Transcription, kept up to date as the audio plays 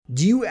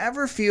Do you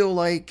ever feel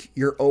like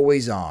you're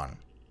always on?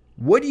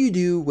 What do you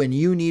do when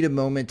you need a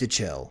moment to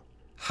chill?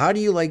 How do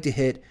you like to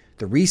hit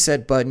the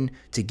reset button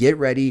to get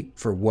ready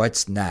for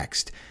what's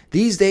next?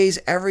 These days,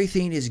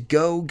 everything is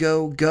go,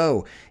 go,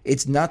 go.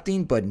 It's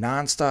nothing but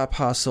nonstop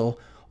hustle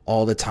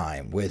all the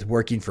time, with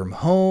working from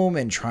home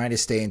and trying to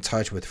stay in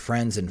touch with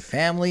friends and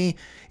family,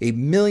 a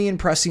million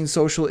pressing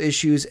social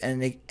issues,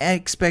 and an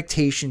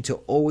expectation to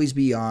always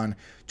be on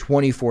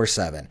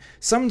 24/7.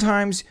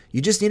 Sometimes you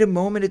just need a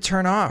moment to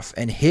turn off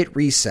and hit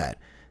reset.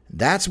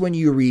 That's when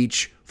you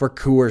reach for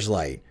Coors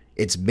Light.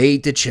 It's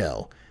made to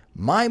chill.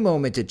 My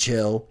moment to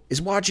chill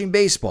is watching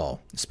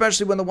baseball,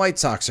 especially when the White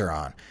Sox are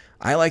on.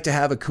 I like to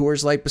have a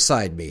Coors Light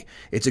beside me.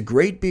 It's a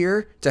great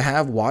beer to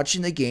have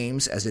watching the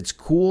games, as it's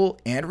cool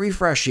and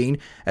refreshing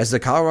as the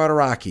Colorado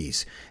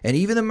Rockies. And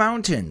even the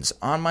mountains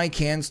on my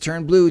cans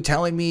turn blue,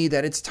 telling me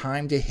that it's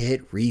time to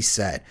hit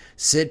reset.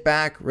 Sit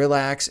back,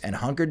 relax, and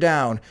hunker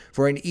down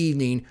for an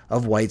evening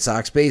of White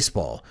Sox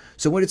baseball.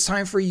 So when it's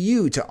time for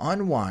you to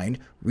unwind,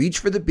 reach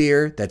for the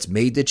beer that's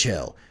made to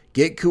chill.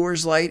 Get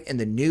Coors Light in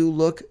the new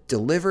look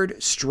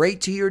delivered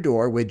straight to your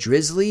door with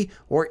Drizzly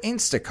or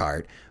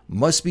Instacart.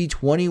 Must be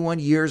 21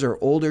 years or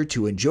older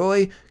to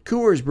enjoy.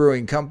 Coors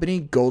Brewing Company,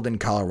 Golden,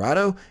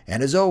 Colorado.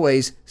 And as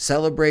always,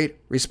 celebrate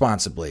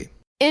responsibly.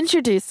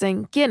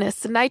 Introducing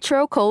Guinness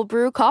Nitro Cold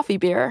Brew Coffee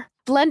Beer.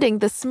 Blending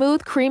the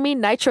smooth, creamy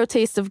nitro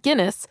taste of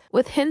Guinness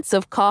with hints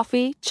of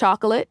coffee,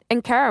 chocolate,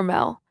 and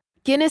caramel.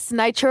 Guinness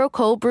Nitro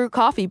Cold Brew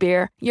Coffee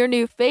Beer, your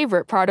new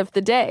favorite part of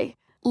the day.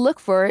 Look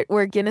for it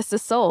where Guinness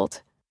is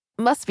sold.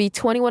 Must be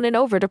 21 and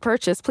over to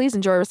purchase. Please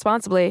enjoy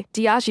responsibly.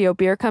 Diageo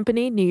Beer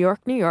Company, New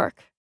York, New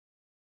York.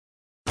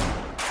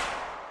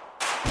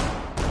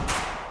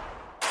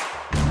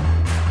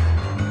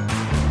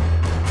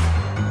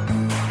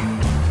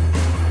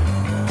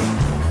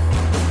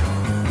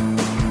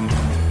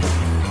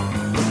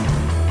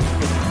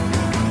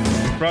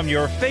 From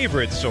your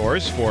favorite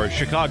source for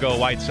Chicago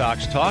White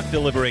Sox talk,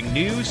 delivering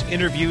news,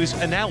 interviews,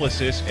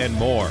 analysis, and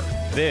more.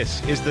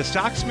 This is the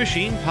Sox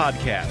Machine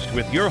Podcast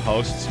with your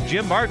hosts,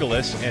 Jim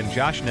Margulis and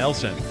Josh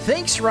Nelson.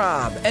 Thanks,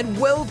 Rob, and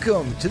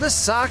welcome to the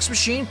Sox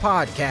Machine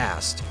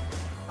Podcast.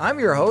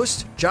 I'm your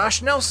host,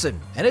 Josh Nelson,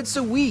 and it's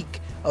the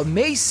week of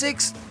May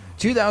 6th,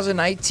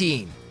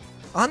 2019.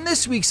 On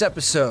this week's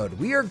episode,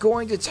 we are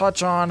going to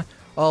touch on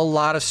a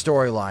lot of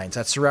storylines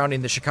that's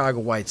surrounding the Chicago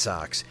White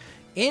Sox.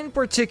 In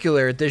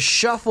particular, the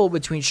shuffle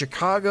between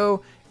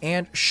Chicago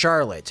and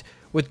Charlotte,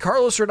 with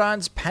Carlos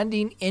Rodon's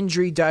pending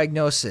injury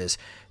diagnosis.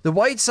 The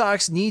White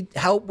Sox need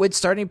help with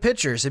starting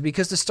pitchers, and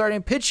because the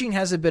starting pitching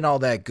hasn't been all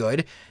that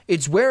good,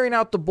 it's wearing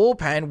out the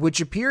bullpen,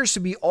 which appears to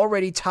be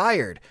already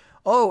tired.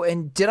 Oh,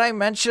 and did I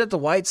mention that the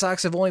White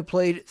Sox have only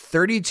played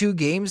 32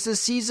 games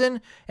this season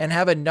and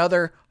have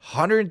another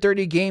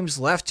 130 games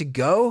left to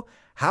go?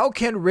 How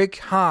can Rick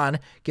Hahn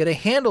get a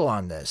handle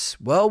on this?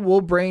 Well, we'll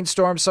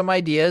brainstorm some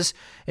ideas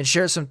and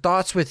share some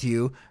thoughts with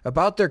you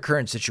about their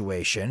current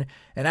situation.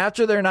 And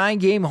after their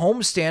 9-game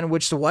homestand,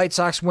 which the White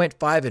Sox went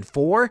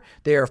 5-4,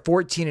 they are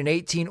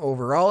 14-18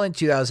 overall in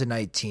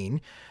 2019.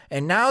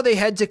 And now they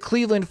head to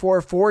Cleveland for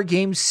a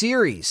 4-game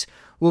series.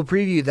 We'll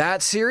preview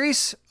that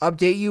series,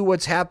 update you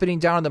what's happening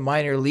down in the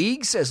minor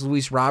leagues as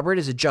Luis Robert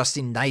is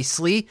adjusting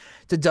nicely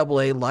to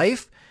Double-A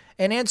life,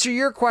 and answer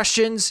your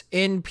questions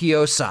in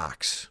PO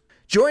Sox.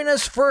 Join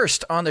us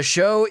first on the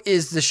show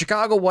is the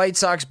Chicago White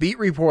Sox beat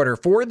reporter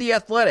for The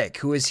Athletic,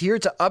 who is here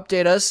to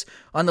update us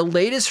on the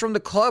latest from the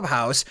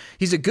clubhouse.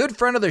 He's a good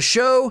friend of the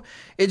show.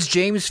 It's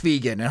James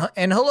Fegan.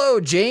 And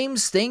hello,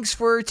 James. Thanks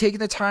for taking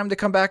the time to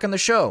come back on the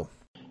show.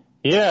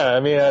 Yeah,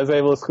 I mean, I was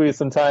able to squeeze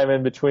some time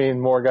in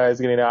between more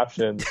guys getting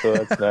options, so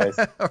that's nice.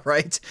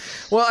 Right.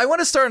 Well, I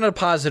want to start on a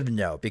positive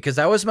note, because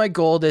that was my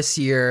goal this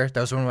year.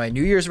 That was one of my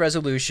New Year's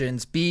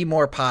resolutions, be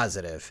more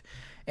positive.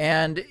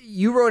 And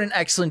you wrote an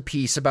excellent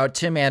piece about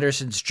Tim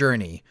Anderson's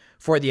journey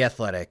for The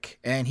Athletic,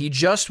 and he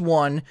just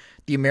won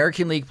the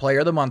American League Player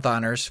of the Month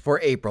honors for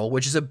April,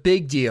 which is a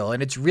big deal,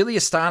 and it's really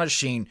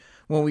astonishing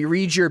when we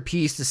read your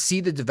piece to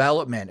see the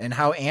development and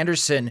how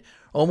Anderson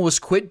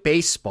almost quit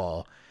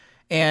baseball.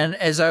 And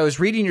as I was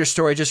reading your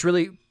story, just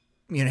really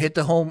hit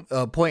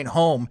the point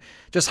home,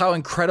 just how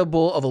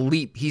incredible of a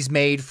leap he's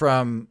made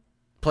from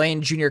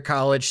playing junior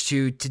college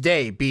to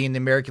today being the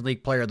American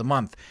League Player of the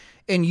Month.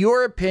 In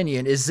your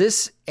opinion, is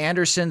this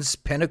Anderson's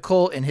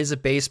pinnacle in his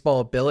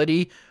baseball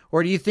ability,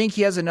 or do you think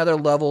he has another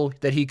level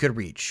that he could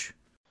reach?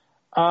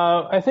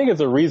 I think it's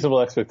a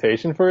reasonable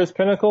expectation for his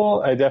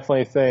pinnacle. I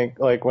definitely think,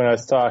 like when I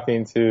was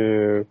talking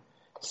to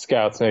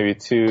scouts maybe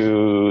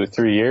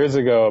 2-3 years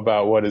ago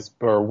about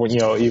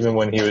even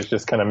when he was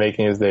just kind of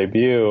making his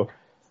debut,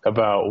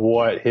 about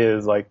what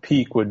his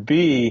peak would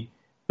be,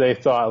 they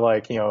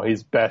thought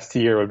his best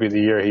year would be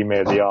the year he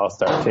made the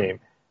All-Star team.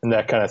 And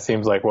that kind of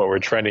seems like what we're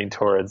trending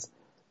towards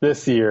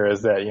this year,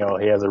 is that,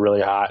 he has a really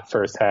hot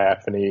first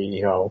half and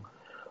he,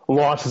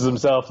 launches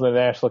himself in the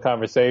national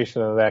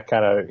conversation, and that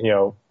kind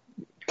of,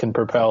 can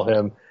propel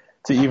him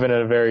to even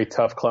in a very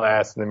tough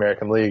class in the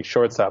American League,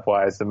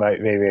 shortstop-wise, that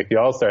might maybe make the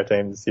All-Star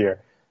team this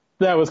year.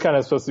 That was kind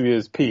of supposed to be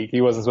his peak.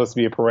 He wasn't supposed to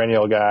be a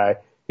perennial guy.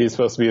 he's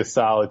supposed to be a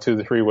solid 2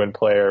 to 3 win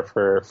player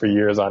for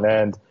years on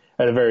end,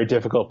 at a very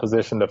difficult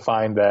position to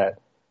find that.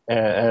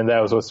 And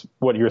that was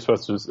what you were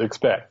supposed to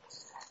expect.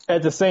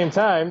 At the same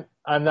time,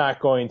 I'm not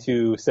going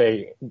to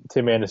say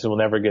Tim Anderson will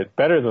never get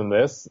better than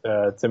this.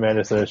 Tim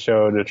Anderson has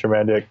showed a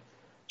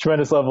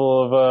tremendous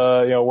level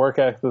of work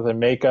ethic and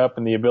makeup,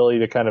 and the ability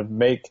to kind of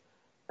make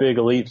big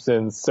leaps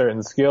in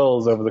certain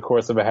skills over the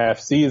course of a half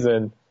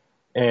season.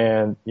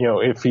 And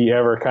if he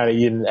ever kind of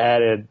even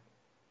added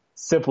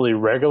simply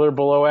regular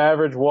below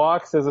average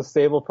walks as a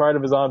stable part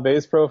of his on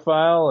base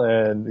profile,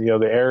 and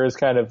the errors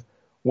kind of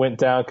went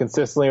down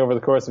consistently over the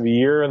course of a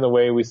year in the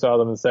way we saw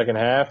them in the second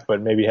half,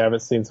 but maybe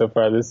haven't seen so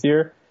far this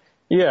year.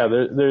 Yeah,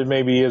 there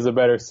maybe is a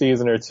better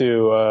season or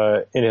two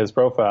in his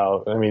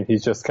profile. I mean,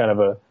 he's just kind of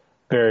a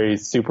very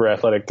super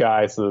athletic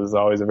guy, so there's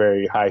always a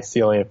very high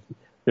ceiling if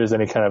there's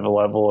any kind of a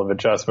level of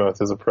adjustment with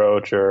his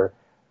approach or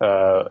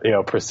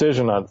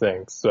precision on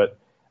things. But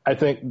I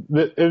think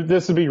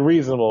this would be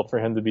reasonable for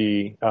him to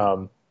be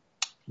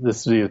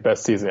this would be his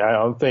best season. I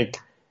don't think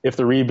if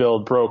the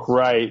rebuild broke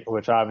right,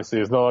 which obviously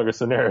is no longer a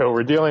scenario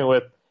we're dealing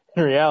with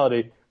in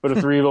reality, but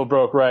if the rebuild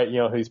broke right,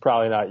 he's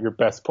probably not your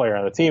best player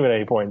on the team at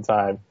any point in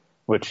time,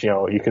 which,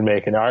 you can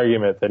make an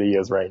argument that he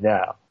is right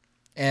now.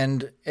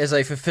 And as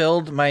I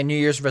fulfilled my New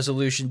Year's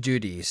resolution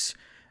duties,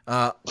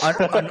 now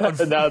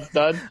it's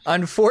done.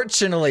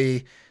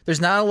 Unfortunately, there's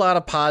not a lot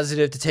of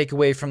positive to take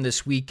away from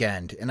this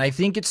weekend. And I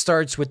think it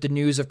starts with the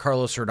news of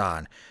Carlos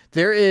Rodon.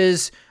 There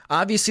is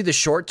obviously the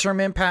short-term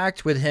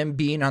impact with him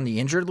being on the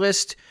injured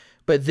list,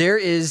 but there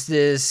is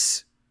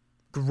this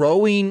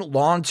growing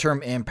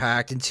long-term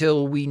impact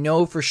until we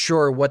know for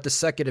sure what the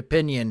second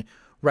opinion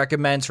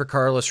recommends for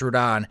Carlos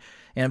Rodon.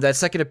 And if that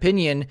second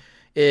opinion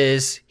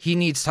is he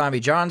needs Tommy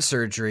John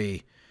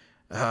surgery,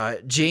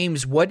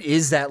 James, what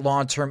is that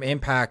long-term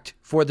impact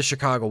for the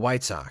Chicago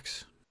White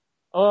Sox?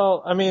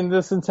 Well, I mean,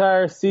 this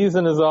entire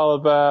season is all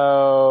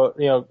about,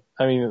 the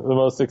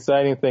most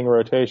exciting thing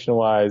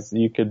rotation-wise,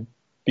 you could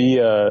be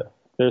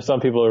there's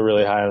some people who are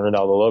really high on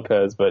Ronaldo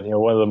Lopez, but,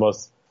 one of the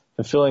most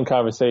fulfilling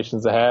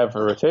conversations to have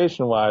for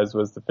rotation-wise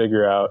was to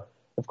figure out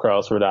if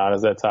Carlos Rodon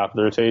is that top of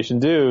the rotation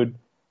dude,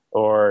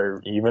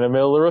 or even a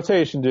middle of the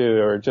rotation dude,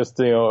 or just,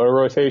 a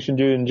rotation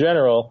dude in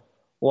general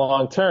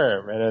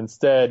long-term. And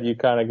instead, you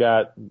kind of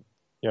got,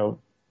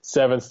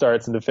 7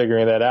 starts into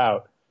figuring that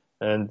out.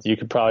 And you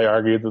could probably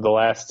argue that the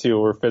last 2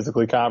 were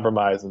physically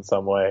compromised in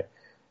some way.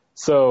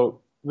 So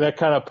that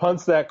kind of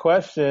punts that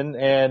question.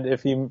 And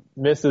if he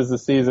misses the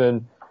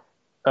season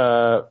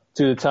due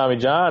to Tommy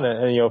John,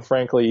 and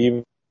frankly,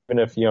 even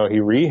if he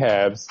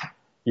rehabs,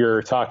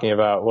 you're talking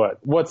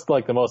about what's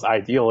like the most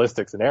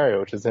idealistic scenario,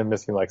 which is him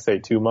missing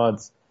 2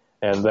 months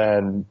and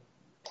then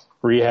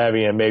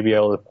rehabbing and maybe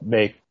able to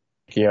make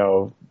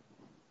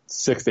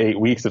 6 to 8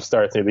 weeks of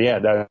starts near the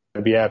end. That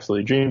would be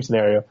absolutely dream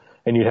scenario.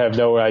 And you'd have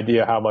no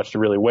idea how much to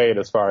really wait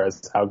as far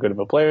as how good of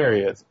a player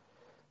he is.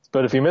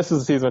 But if he misses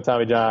the season with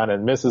Tommy John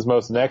and misses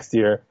most of next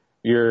year,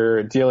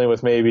 you're dealing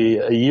with maybe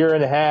a year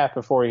and a half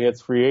before he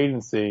hits free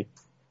agency.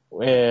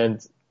 And,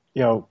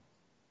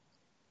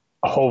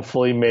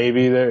 hopefully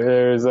maybe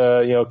there's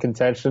a,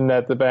 contention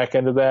at the back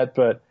end of that.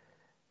 But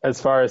as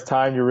far as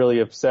time to really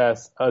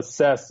assess,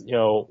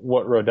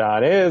 what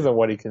Rodon is and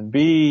what he can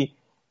be,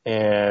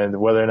 and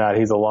whether or not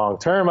he's a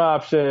long-term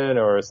option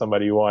or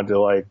somebody you want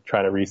to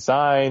try to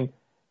re-sign,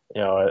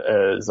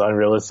 as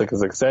unrealistic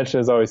as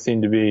extensions always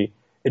seem to be,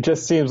 it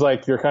just seems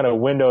like your kind of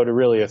window to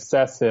really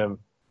assess him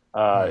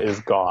is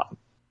gone.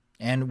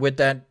 And with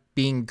that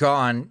being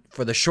gone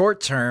for the short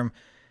term,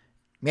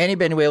 Manny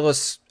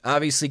Banuelos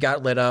obviously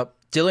got lit up.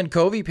 Dylan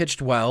Covey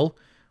pitched well,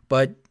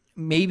 but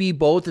maybe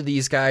both of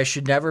these guys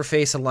should never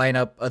face a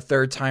lineup a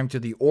third time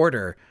through the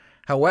order.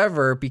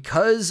 However,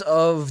 because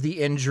of the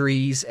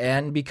injuries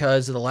and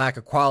because of the lack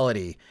of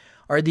quality,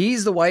 are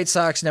these the White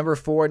Sox number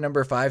 4,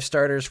 number 5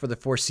 starters for the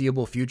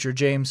foreseeable future,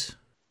 James?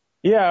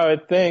 Yeah, I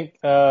would think,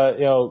 I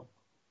don't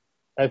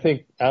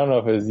know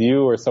if it was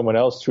you or someone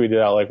else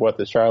tweeted out what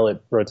the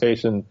Charlotte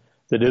rotation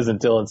that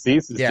isn't Dylan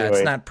Cease is doing. Yeah,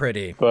 it's not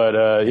pretty. But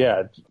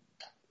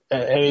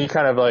any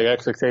kind of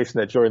expectation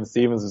that Jordan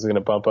Stevens is going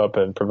to bump up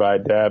and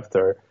provide depth,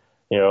 or,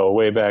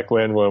 way back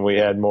when we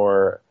had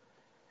more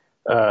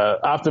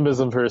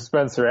optimism for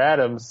Spencer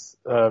Adams,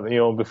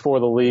 before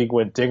the league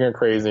went dinger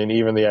crazy, and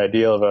even the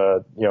idea of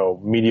a,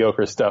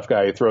 mediocre stuff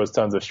guy who throws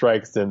tons of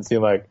strikes didn't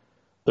seem like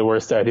the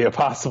worst idea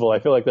possible. I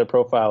feel like their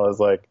profile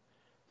has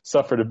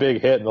suffered a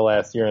big hit in the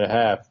last year and a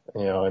half,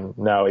 and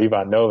now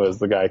Ivan Nova is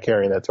the guy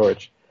carrying that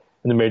torch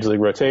in the major league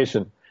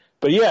rotation.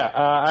 But yeah,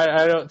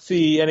 I don't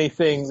see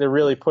anything to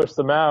really push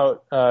them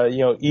out.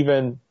 There's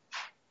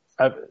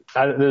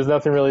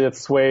nothing really that's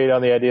swayed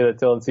on the idea that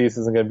Dylan Cease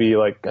isn't going to be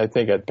I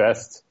think at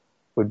best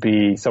would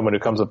be someone who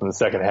comes up in the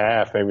second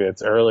half. Maybe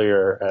it's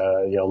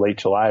earlier, late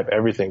July if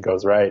everything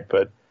goes right.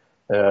 But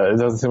it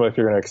doesn't seem like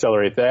you're going to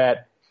accelerate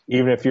that.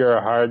 Even if you're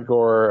a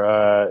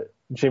hardcore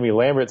Jimmy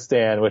Lambert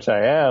stan, which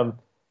I am,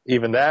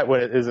 even that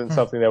isn't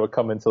something that would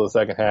come until the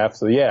second half.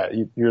 So yeah,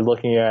 you're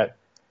looking at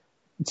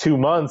 2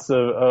 months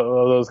of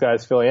those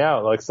guys filling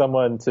out.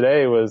 Someone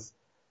today was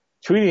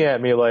tweeting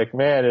at me like,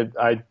 man,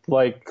 I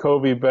like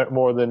Kobe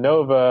more than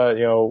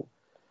Nova.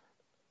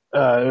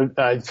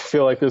 I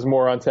feel like there's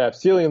more untapped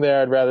ceiling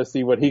there. I'd rather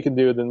see what he can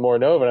do than more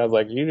Nova. And I was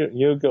like,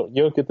 you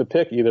don't get to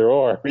pick either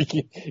or.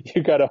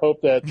 You got to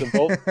hope that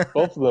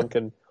both of them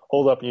can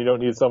hold up, and you don't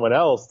need someone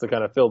else to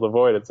kind of fill the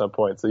void at some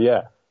point. So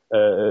yeah,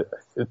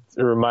 it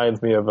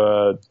reminds me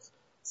of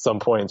some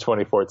point in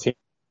 2014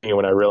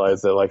 when I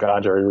realized that like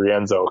Andre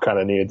Rienzo kind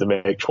of needed to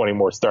make 20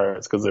 more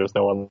starts because there's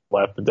no one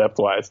left depth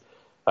wise.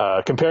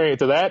 Comparing it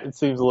to that, it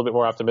seems a little bit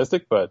more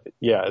optimistic, but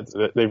yeah,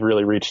 they've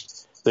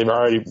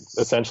already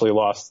essentially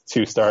lost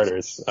 2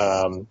 starters,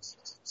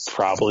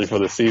 probably for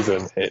the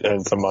season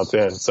and some months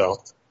in.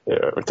 So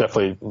yeah, we're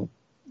definitely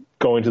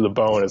going to the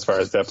bone as far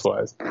as depth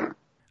wise.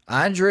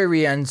 Andre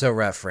Rienzo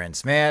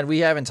reference. Man, we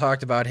haven't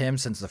talked about him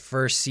since the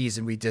first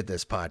season we did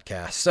this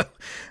podcast. So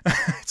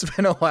it's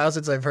been a while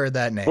since I've heard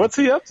that name. What's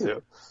he up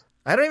to?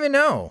 I don't even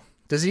know.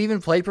 Does he even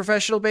play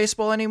professional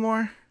baseball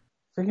anymore?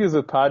 I think he was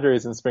with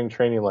Padres in spring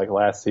training like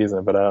last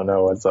season, but I don't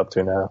know what it's up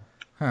to now.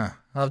 Huh.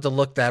 I'll have to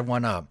look that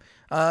one up.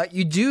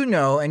 You do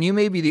know, and you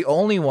may be the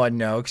only one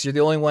know, because you're the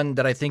only one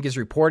that I think is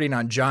reporting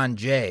on John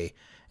Jay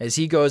as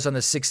he goes on the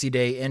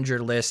 60-day injured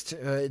list.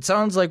 It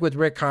sounds like with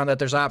Rick Hahn that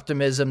there's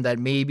optimism that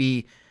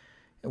maybe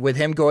with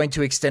him going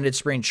to extended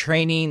spring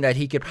training that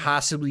he could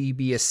possibly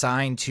be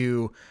assigned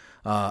to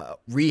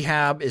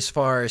rehab as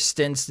far as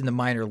stints in the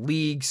minor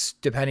leagues,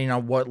 depending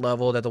on what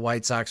level that the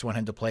White Sox want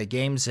him to play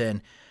games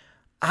in.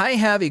 I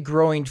have a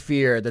growing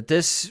fear that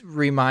this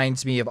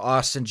reminds me of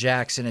Austin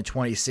Jackson in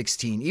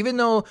 2016. Even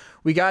though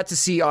we got to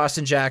see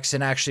Austin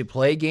Jackson actually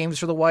play games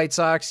for the White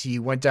Sox, he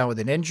went down with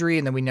an injury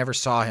and then we never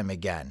saw him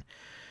again.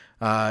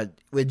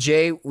 With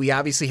Jay, we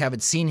obviously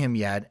haven't seen him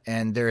yet,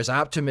 and there's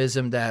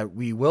optimism that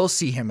we will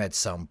see him at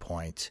some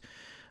point.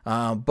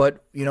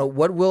 But,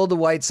 what will the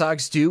White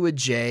Sox do with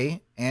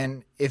Jay?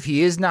 And if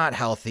he is not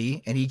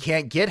healthy and he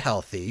can't get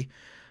healthy,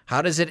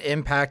 how does it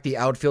impact the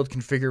outfield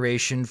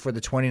configuration for the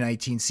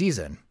 2019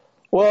 season?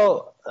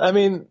 Well, I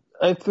mean,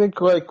 I think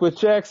like with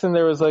Jackson,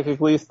 there was like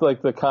at least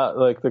like the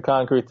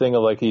concrete thing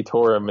of like he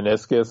tore a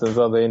meniscus and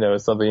something. It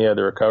was something he had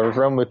to recover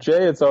from. With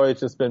Jay, it's always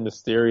just been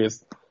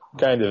mysterious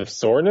kind of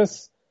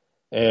soreness,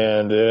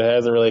 and it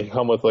hasn't really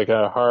come with like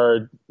a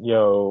hard,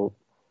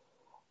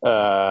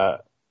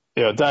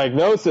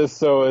 diagnosis.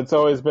 So it's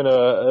always been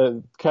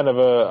a kind of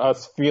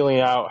us feeling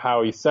out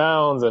how he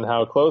sounds and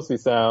how close he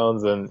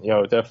sounds, and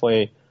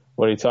definitely.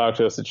 When he talked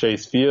to us at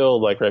Chase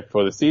Field, like right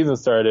before the season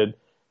started,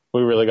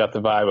 we really got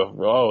the vibe of,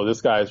 oh,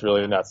 this guy's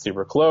really not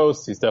super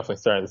close. He's definitely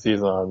starting the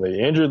season on the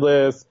injured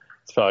list.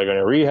 He's probably going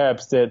to rehab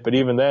stint. But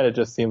even then, it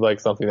just seemed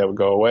like something that would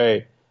go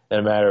away in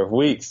a matter of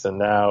weeks. And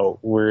now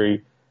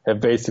we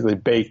have basically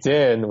baked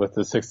in with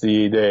the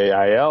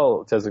 60-day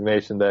IL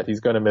designation that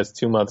he's going to miss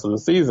 2 months of the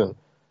season,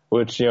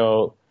 which,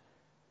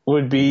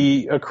 would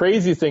be a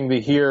crazy thing to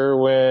hear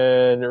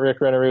when Rick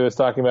Rennery was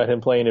talking about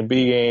him playing in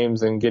B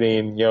games and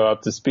getting,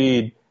 up to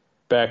speed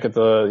back at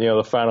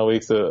the final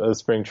weeks of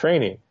spring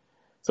training.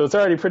 So it's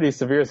already a pretty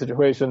severe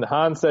situation.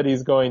 Hahn said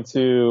he's going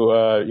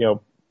to,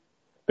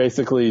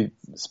 basically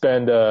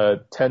spend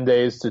 10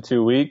 days to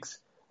 2 weeks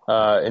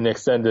in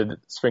extended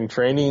spring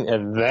training.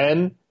 And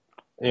then,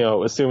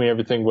 assuming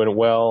everything went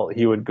well,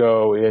 he would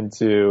go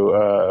into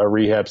a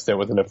rehab stint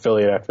with an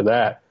affiliate after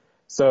that.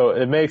 So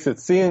it makes it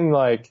seem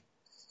like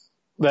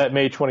that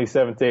May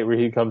 27th date where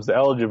he comes to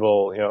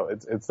eligible,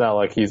 it's not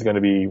like he's going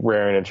to be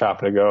raring and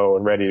chopping to go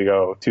and ready to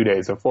go 2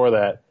 days before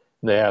that.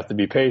 They have to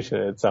be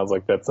patient. It sounds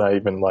like that's not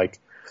even like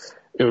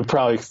it would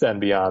probably extend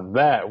beyond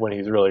that when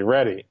he's really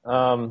ready.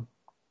 I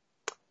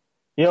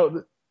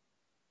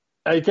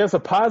guess a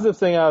positive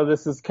thing out of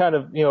this is kind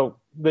of,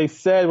 they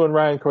said when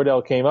Ryan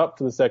Cordell came up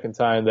for the second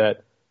time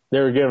that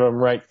they were giving him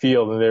right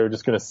field and they were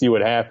just going to see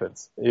what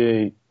happens.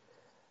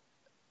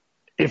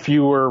 If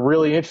you were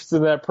really interested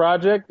in that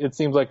project, it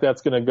seems like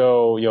that's going to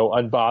go,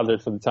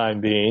 unbothered for the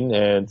time being.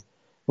 And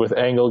with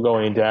Engel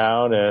going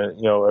down and,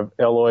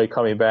 Eloy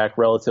coming back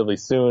relatively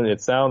soon,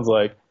 it sounds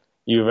like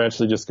you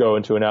eventually just go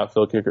into an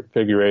outfield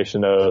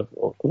configuration of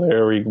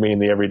where you mean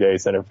the everyday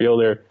center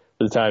fielder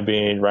for the time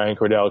being, Ryan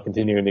Cordell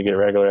continuing to get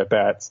regular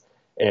at-bats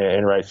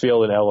in right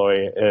field and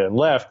Eloy in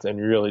left, and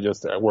you're really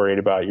just worried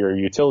about your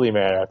utility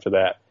man after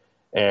that.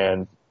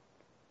 And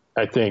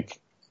I think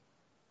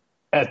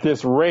at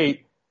this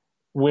rate,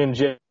 when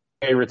Jay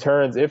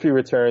returns, if he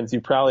returns,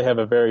 you probably have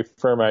a very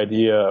firm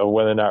idea of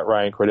whether or not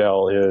Ryan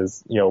Cordell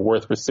is,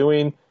 worth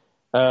pursuing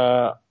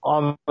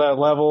on that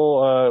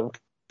level,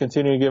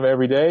 continuing to give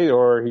every day,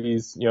 or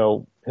he's,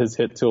 his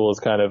hit tool is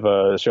kind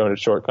of showing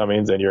its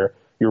shortcomings, and you're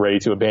ready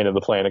to abandon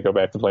the plan and go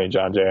back to playing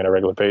John Jay on a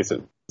regular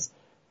basis.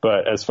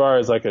 But as far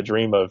as like a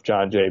dream of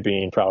John Jay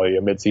being probably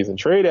a midseason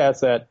trade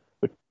asset,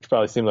 which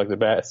probably seemed like the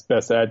best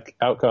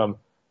outcome,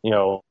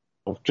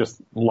 just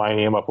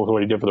lining him up with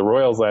what he did for the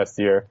Royals last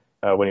year.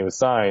 When he was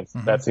signed,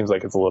 that seems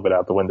like it's a little bit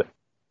out the window.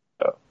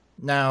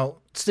 Now,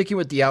 sticking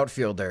with the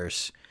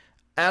outfielders,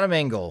 Adam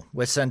Engel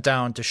was sent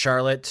down to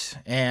Charlotte,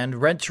 and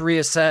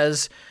Renteria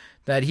says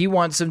that he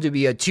wants him to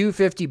be a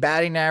 250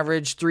 batting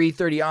average,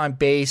 330 on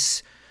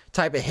base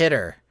type of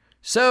hitter.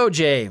 So,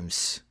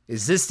 James,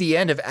 is this the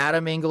end of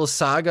Adam Engel's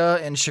saga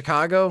in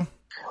Chicago?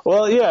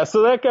 Well, yeah,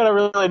 so that got a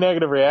really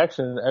negative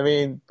reaction. I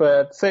mean, but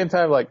at the same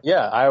time,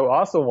 I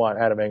also want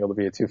Adam Engel to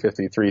be a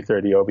 250,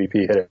 330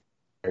 OBP hitter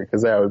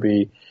because that would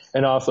be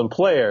an awesome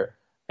player.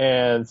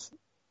 And,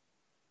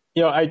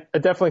 I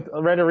definitely,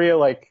 Renteria,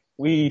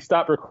 we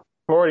stopped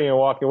recording and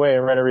walking away,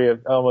 and Renteria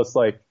almost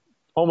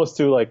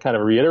to kind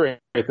of reiterate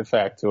the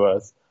fact to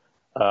us,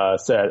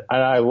 said,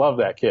 and I love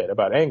that kid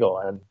about Engel.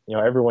 And,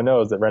 everyone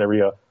knows that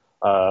Renteria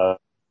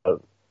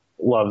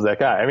loves that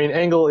guy. I mean,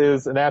 Engel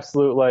is an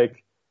absolute,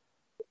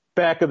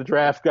 back of the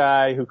draft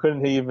guy who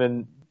didn't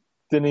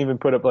even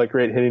put up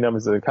great hitting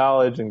numbers in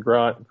college and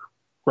ground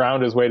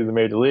his way to the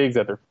major leagues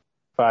after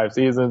 5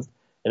 seasons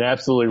and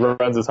absolutely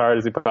runs as hard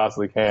as he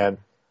possibly can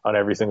on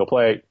every single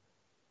play.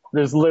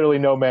 There's literally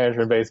no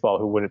manager in baseball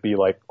who wouldn't be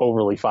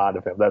overly fond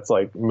of him. That's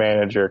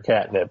manager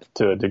catnip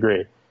to a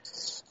degree.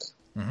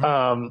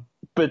 Mm-hmm.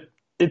 But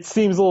it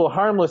seems a little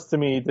harmless to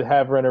me to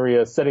have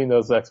Renteria setting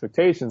those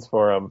expectations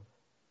for him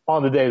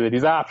on the day that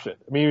he's optioned.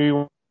 I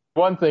mean,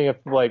 one thing if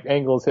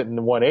Engel's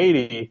hitting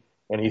 180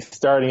 and he's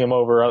starting him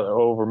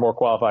over more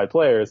qualified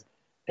players,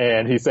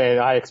 and he's saying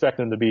I expect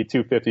him to be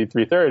 250,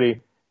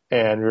 330,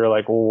 and you're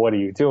like, well, what are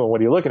you doing? What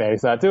are you looking at?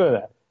 He's not doing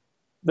that.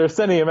 They're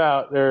sending him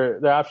out. They're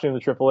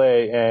optioning the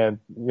AAA,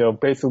 and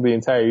basically the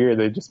entire year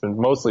they've just been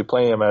mostly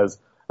playing him as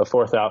a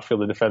fourth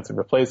outfielder defensive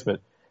replacement.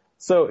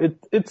 So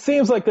it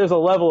seems like there's a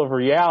level of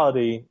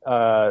reality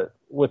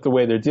with the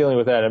way they're dealing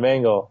with Adam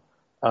Engel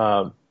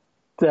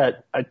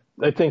that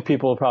I think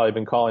people have probably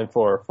been calling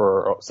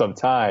for some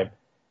time.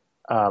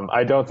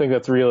 I don't think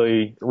that's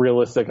really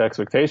realistic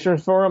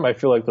expectations for him. I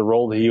feel like the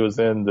role that he was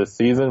in this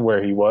season,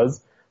 where he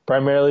was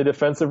primarily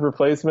defensive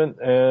replacement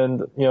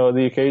and,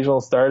 the occasional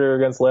starter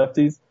against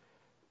lefties,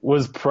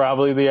 was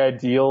probably the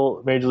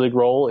ideal major league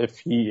role if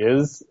he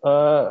is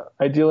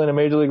ideal in a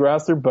major league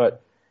roster.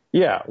 But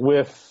yeah,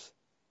 with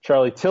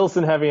Charlie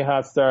Tilson having a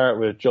hot start,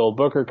 with Joel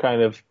Booker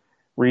kind of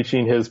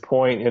reaching his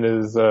point in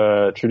his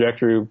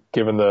trajectory,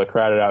 given the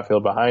crowded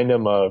outfield behind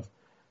him, of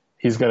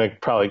he's going to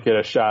probably get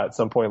a shot at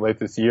some point late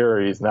this year,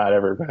 or he's not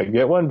ever going to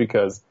get one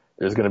because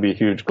there's going to be a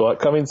huge glut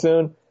coming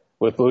soon.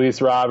 With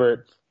Luis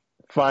Robert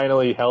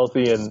finally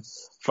healthy and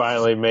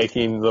finally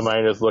making the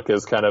minors look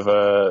as kind of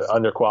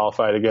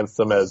underqualified against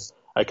them as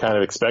I kind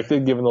of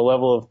expected, given the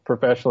level of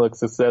professional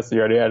success he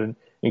already had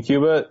in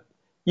Cuba.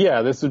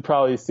 Yeah, this would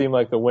probably seem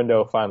like the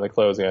window finally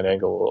closing on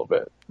Engel a little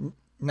bit.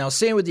 Now,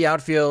 staying with the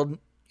outfield,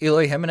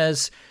 Eloy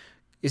Jimenez,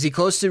 is he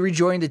close to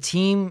rejoining the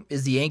team?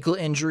 Is the ankle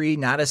injury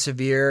not as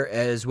severe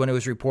as when it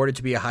was reported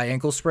to be a high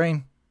ankle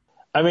sprain?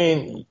 I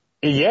mean,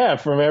 yeah,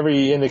 from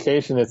every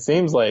indication, it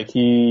seems like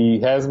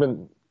he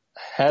hasn't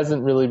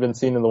really been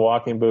seen in the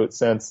walking boot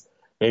since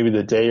maybe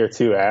the day or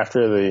two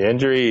after the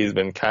injury. He's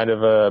been kind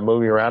of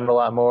moving around a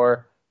lot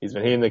more. He's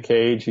been hitting the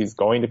cage. He's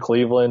going to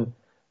Cleveland.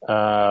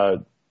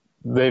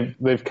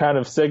 They've kind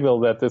of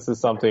signaled that this is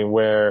something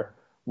where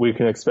we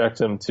can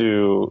expect him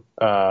to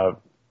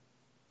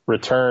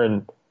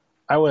return.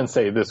 I wouldn't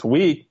say this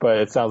week, but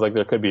it sounds like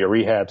there could be a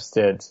rehab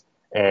stint,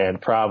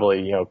 and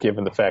probably,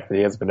 given the fact that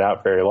he hasn't been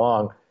out very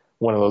long,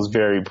 one of those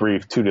very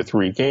brief 2 to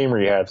 3 game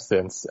rehab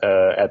stints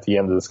at the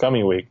end of this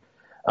coming week,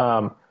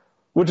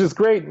 which is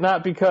great,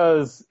 not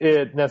because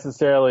it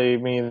necessarily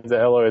means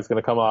that Eloy is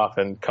going to come off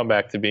and come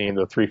back to being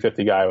the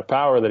 350 guy with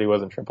power that he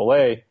was in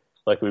AAA,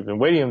 like we've been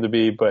waiting him to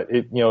be, but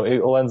it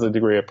lends a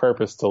degree of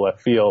purpose to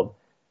left field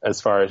as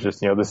far as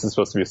just, this is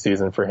supposed to be a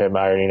season for him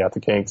ironing out the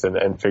kinks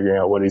and figuring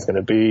out what he's going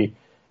to be,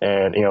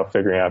 and,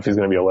 figuring out if he's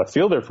going to be a left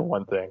fielder for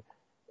one thing.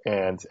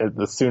 And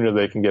the sooner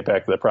they can get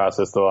back to the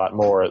process, a lot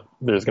more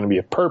there's going to be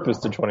a purpose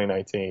to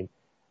 2019,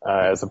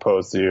 as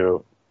opposed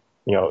to,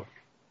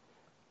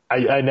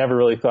 I never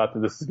really thought that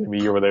this was going to be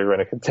a year where they were going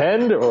to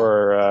contend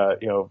or,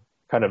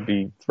 kind of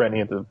be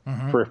threatening at the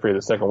periphery of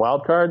the second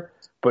wild card.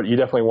 But you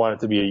definitely want it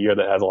to be a year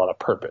that has a lot of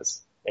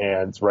purpose.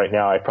 And right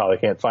now I probably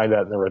can't find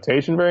that in the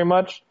rotation very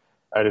much.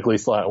 I'd at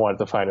least want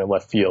to find it in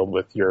left field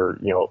with your,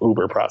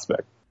 uber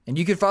prospect. And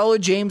you can follow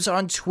James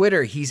on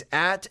Twitter. He's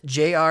at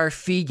JR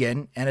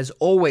Fegan. And as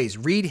always,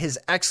 read his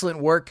excellent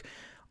work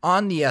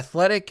on The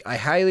Athletic. I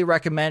highly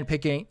recommend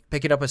picking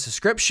up a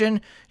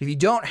subscription. If you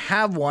don't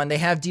have one, they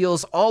have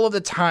deals all of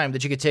the time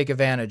that you could take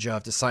advantage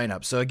of to sign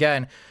up. So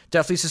again,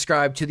 definitely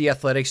subscribe to The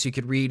Athletic so you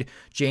could read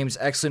James'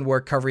 excellent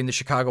work covering the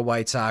Chicago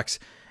White Sox.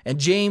 And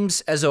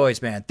James, as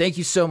always, man, thank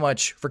you so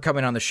much for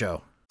coming on the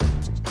show.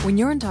 When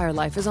your entire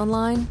life is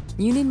online,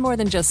 you need more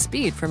than just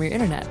speed from your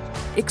internet.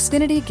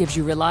 Xfinity gives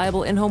you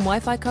reliable in-home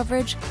Wi-Fi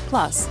coverage,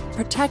 plus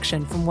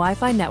protection from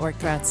Wi-Fi network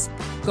threats.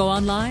 Go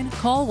online,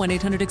 call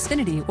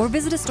 1-800-XFINITY, or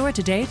visit a store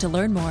today to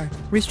learn more.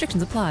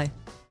 Restrictions apply.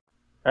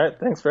 All right,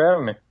 thanks for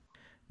having me.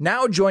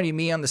 Now joining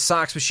me on the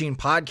Sox Machine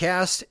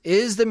podcast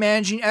is the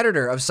managing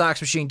editor of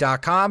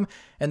SoxMachine.com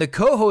and the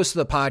co-host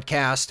of the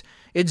podcast.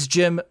 It's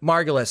Jim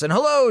Margulis. And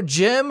hello,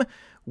 Jim.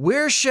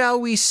 Where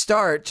shall we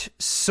start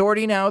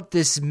sorting out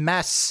this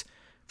mess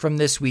from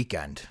this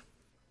weekend?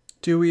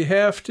 Do we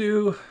have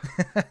to?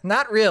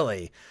 Not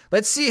really.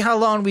 Let's see how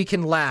long we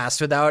can last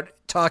without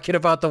talking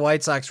about the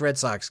White Sox-Red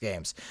Sox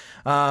games.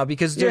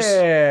 Because there's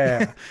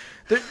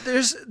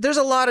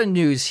a lot of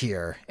news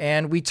here,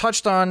 and we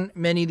touched on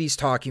many of these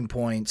talking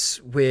points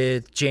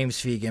with James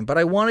Fegan, but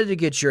I wanted to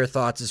get your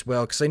thoughts as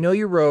well, because I know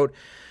you wrote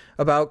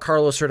about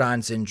Carlos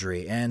Rodon's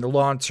injury and the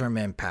long-term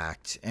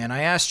impact. And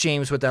I asked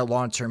James what that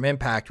long-term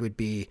impact would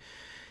be.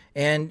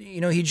 And,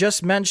 he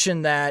just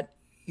mentioned that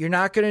you're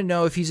not going to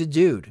know if he's a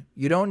dude.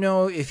 You don't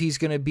know if he's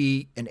going to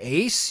be an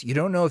ace. You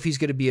don't know if he's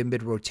going to be a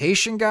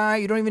mid-rotation guy.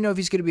 You don't even know if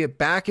he's going to be a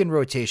back-end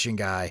rotation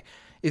guy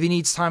if he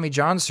needs Tommy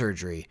John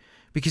surgery,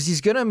 because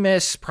he's going to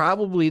miss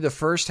probably the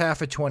first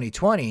half of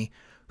 2020.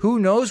 Who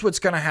knows what's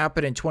going to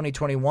happen in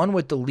 2021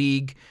 with the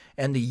league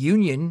and the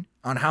union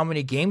on how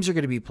many games are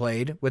going to be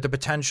played with a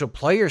potential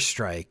player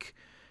strike.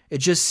 It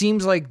just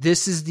seems like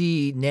this is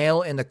the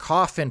nail in the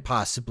coffin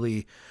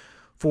possibly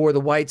for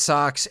the White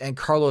Sox and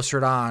Carlos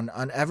Rodon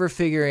on ever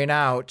figuring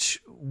out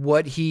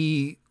what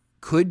he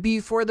could be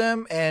for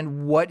them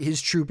and what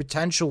his true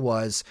potential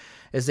was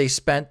as they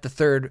spent the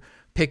third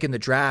pick in the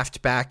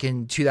draft back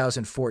in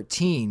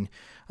 2014.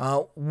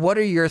 What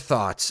are your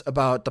thoughts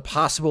about the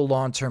possible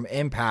long-term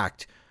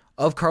impact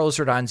of Carlos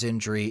Rodon's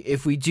injury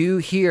if we do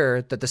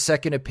hear that the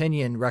second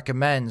opinion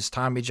recommends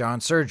Tommy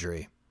John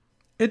surgery?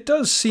 It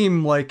does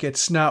seem like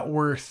it's not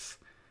worth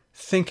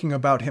thinking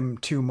about him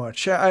too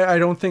much. I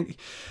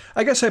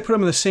guess I put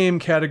him in the same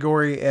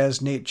category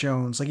as Nate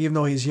Jones. Like, even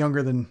though he's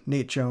younger than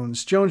Nate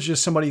Jones is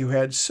just somebody who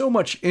had so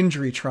much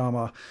injury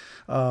trauma,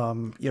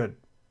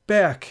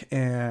 back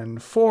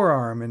and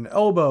forearm and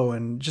elbow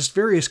and just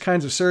various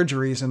kinds of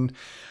surgeries. And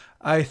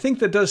I think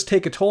that does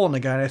take a toll on the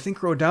guy. And I think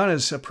Rodon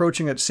is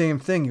approaching that same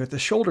thing with the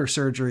shoulder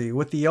surgery,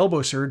 with the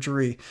elbow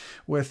surgery,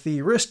 with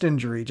the wrist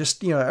injury.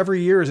 Just,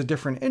 every year is a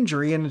different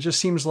injury. And it just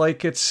seems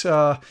like it's,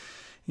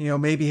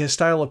 maybe his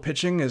style of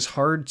pitching is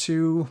hard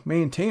to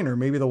maintain, or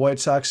maybe the White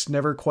Sox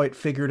never quite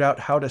figured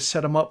out how to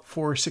set him up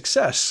for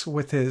success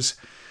with his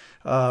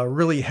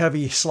really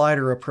heavy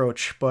slider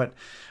approach. But,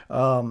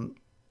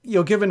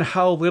 given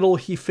how little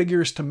he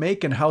figures to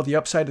make and how the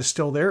upside is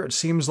still there, it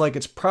seems like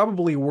it's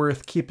probably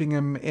worth keeping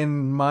him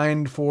in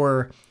mind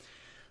for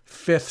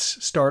fifth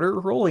starter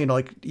role.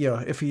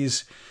 If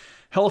he's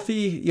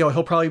healthy,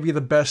 he'll probably be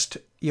the best,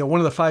 one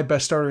of the 5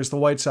 best starters the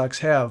White Sox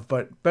have,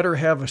 but better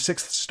have a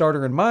 6th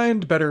starter in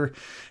mind, better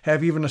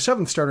have even a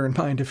 7th starter in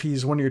mind if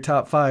he's one of your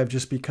top 5,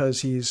 just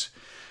because he's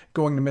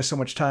going to miss so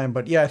much time.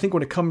 But yeah, I think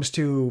when it comes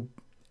to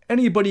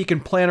anybody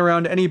can plan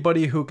around,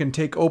 anybody who can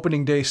take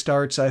opening day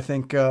starts, I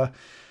think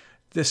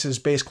this is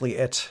basically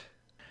it.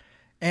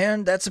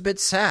 And that's a bit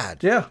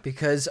sad. Yeah.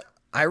 Because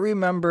I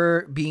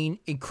remember being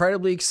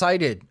incredibly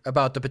excited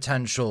about the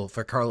potential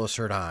for Carlos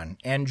Rodon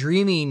and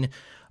dreaming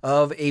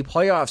of a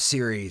playoff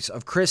series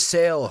of Chris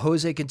Sale,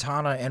 Jose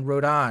Quintana, and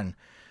Rodon,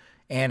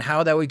 and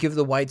how that would give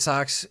the White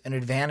Sox an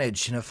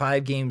advantage in a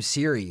 5-game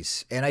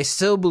series. And I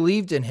still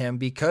believed in him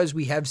because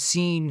we have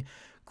seen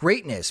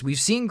greatness. We've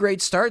seen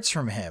great starts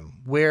from him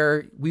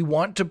where we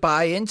want to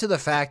buy into the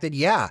fact that,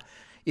 yeah,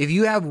 if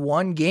you have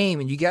one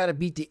game and you got to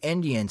beat the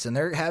Indians and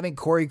they're having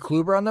Corey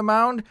Kluber on the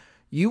mound,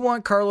 you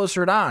want Carlos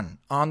Rodon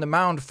on the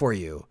mound for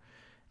you.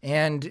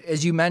 And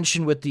as you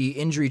mentioned with the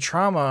injury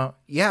trauma,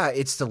 yeah,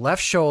 it's the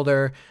left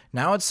shoulder.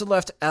 Now it's the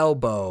left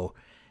elbow.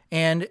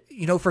 And,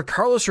 for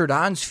Carlos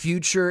Rodon's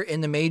future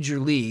in the major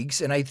leagues,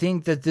 and I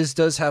think that this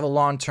does have a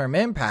long-term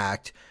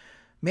impact,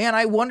 man,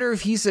 I wonder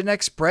if he's the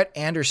next Brett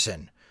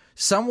Anderson.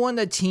 Someone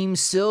that teams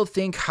still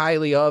think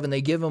highly of, and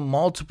they give him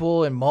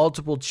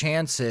multiple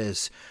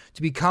chances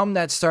to become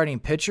that starting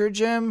pitcher,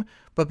 Jim.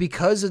 But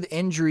because of the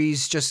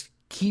injuries just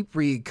keep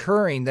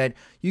reoccurring, that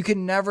you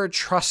can never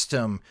trust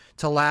him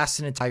to last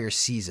an entire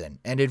season.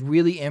 And it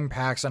really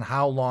impacts on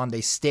how long they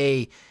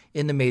stay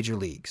in the major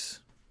leagues.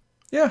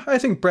 Yeah, I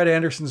think Brett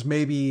Anderson's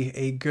maybe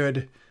a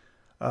good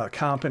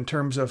comp in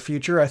terms of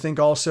future. I think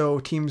also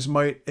teams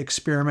might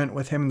experiment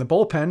with him in the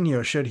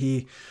bullpen, should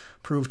he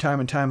prove time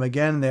and time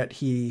again that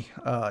he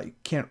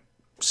can't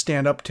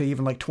stand up to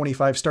even like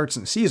 25 starts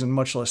in the season,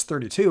 much less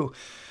 32.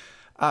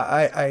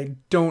 I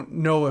don't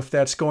know if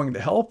that's going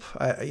to help.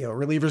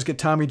 Relievers get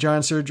Tommy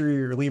John surgery,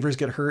 relievers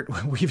get hurt.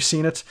 We've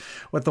seen it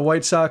with the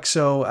White Sox,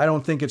 so I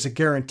don't think it's a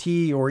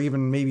guarantee or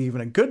maybe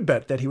even a good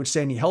bet that he would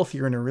stay any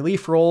healthier in a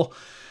relief role,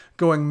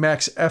 going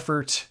max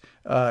effort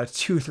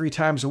 2-3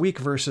 times a week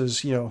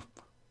versus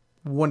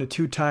 1 to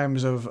 2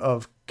 times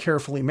of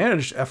carefully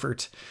managed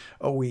effort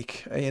a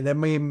week. And that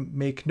may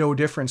make no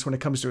difference when it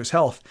comes to his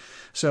health.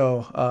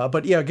 So,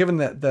 but yeah, given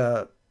that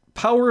the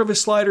power of his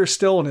slider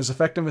still and his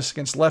effectiveness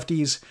against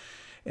lefties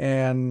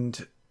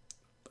and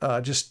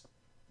just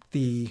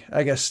the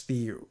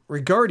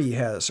regard he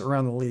has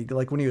around the league.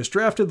 Like when he was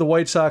drafted, the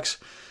White Sox,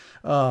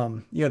 they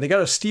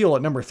got a steal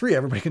at number 3.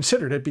 Everybody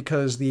considered it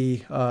because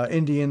the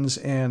Indians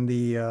and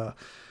the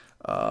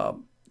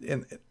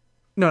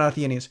no, not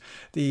the Indians.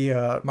 The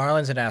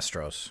Marlins and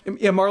Astros.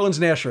 Yeah, Marlins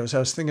and Astros. I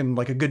was thinking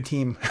like a good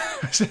team.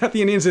 It's not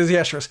the Indians, it's the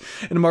Astros.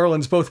 And the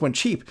Marlins both went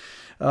cheap.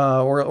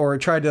 or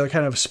tried to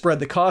kind of spread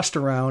the cost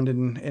around,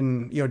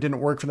 and didn't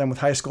work for them with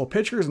high school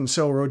pitchers, and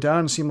so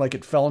Rodon seemed like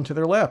it fell into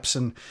their laps,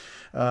 and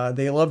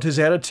they loved his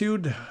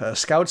attitude.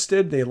 Scouts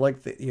did. They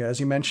liked, as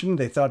you mentioned,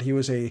 they thought he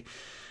was a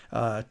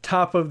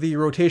top of the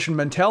rotation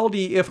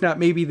mentality, if not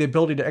maybe the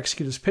ability to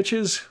execute his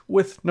pitches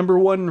with number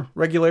one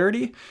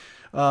regularity.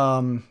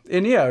 And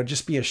yeah, it would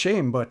just be a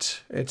shame,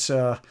 but it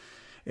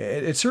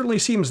certainly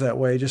seems that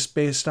way, just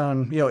based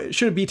on,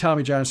 should it be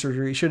Tommy John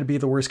surgery? Should it be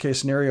the worst case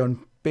scenario? And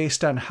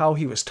based on how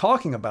he was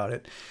talking about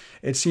it,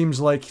 it seems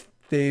like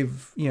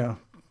they've,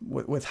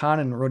 with Hahn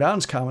and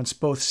Rodon's comments,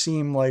 both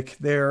seem like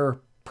they're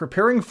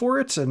preparing for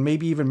it, and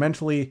maybe even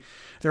mentally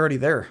they're already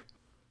there.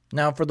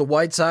 Now, for the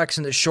White Sox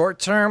in the short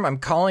term, I'm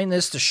calling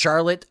this the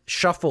Charlotte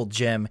Shuffle,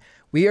 Jim.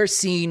 We are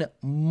seeing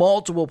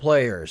multiple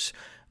players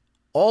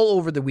all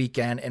over the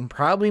weekend, and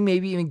probably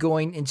maybe even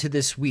going into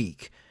this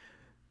week,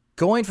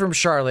 going from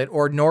Charlotte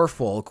or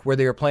Norfolk, where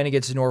they were playing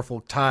against the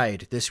Norfolk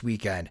Tide this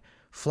weekend,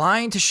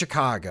 flying to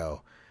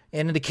Chicago.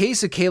 And in the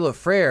case of Caleb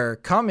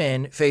Frare, come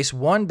in, face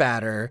one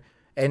batter,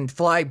 and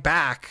fly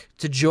back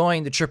to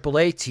join the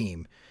AAA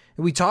team.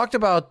 And we talked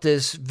about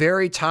this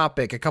very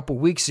topic a couple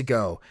weeks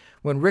ago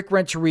when Rick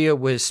Renteria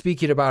was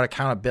speaking about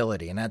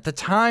accountability. And at the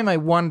time, I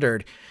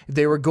wondered if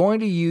they were going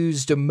to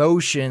use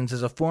demotions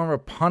as a form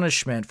of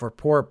punishment for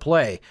poor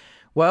play.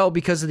 Well,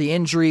 because of the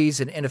injuries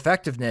and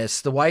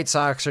ineffectiveness, the White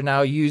Sox are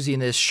now using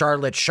this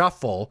Charlotte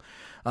Shuffle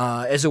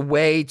as a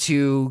way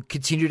to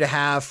continue to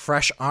have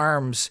fresh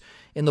arms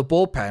in the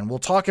bullpen. We'll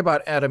talk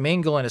about Adam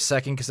Engel in a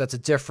second because that's a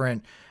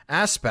different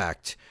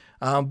aspect.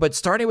 But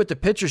starting with the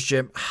pitchers,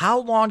 Jim, how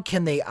long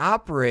can they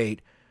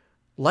operate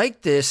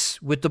like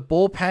this with the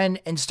bullpen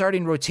and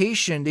starting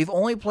rotation? They've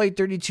only played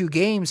 32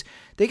 games.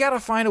 They got to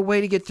find a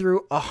way to get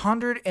through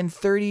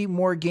 130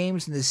 more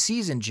games in the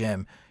season,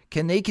 Jim.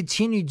 Can they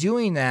continue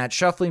doing that,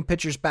 shuffling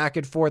pitchers back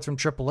and forth from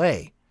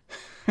AAA?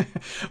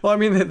 Well, I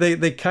mean,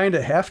 they kind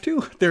of have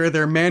to.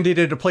 They're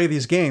mandated to play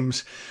these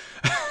games.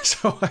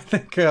 So I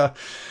think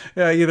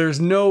there's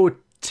no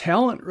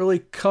talent really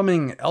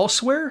coming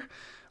elsewhere,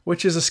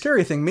 which is a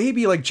scary thing.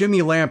 Maybe like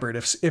Jimmy Lambert,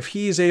 if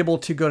he's able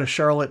to go to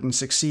Charlotte and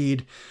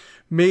succeed,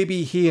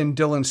 maybe he and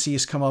Dylan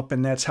Cease come up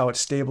and that's how it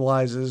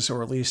stabilizes,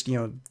 or at least,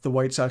 the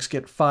White Sox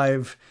get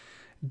 5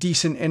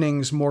 decent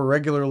innings more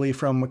regularly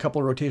from a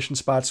couple of rotation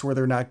spots where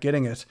they're not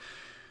getting it.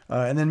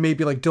 And then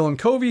maybe like Dylan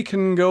Covey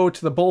can go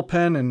to the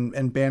bullpen,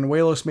 and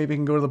Banuelos maybe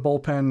can go to the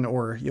bullpen,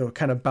 or,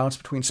 kind of bounce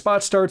between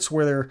spot starts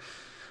where they're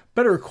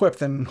better equipped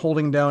than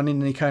holding down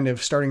any kind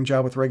of starting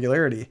job with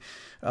regularity.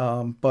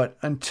 But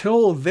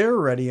until they're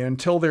ready,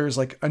 until there's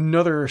like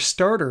another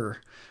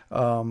starter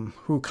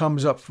who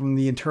comes up from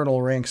the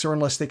internal ranks, or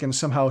unless they can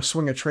somehow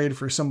swing a trade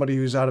for somebody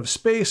who's out of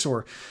space,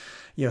 or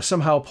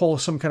somehow pull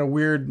some kind of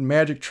weird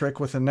magic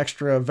trick with an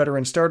extra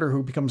veteran starter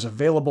who becomes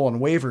available on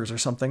waivers or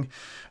something,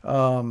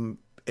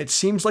 it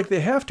seems like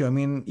they have to. I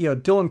mean,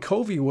 Dylan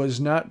Covey was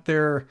not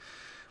their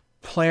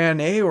plan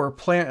A or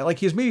plan, like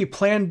he's maybe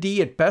plan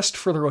D at best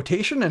for the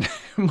rotation, and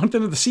a month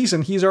into the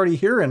season, he's already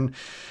here and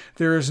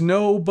there's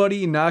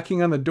nobody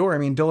knocking on the door. I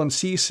mean, Dylan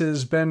Cease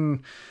has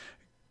been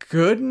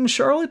good in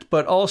Charlotte,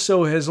 but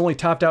also has only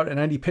topped out at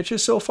 90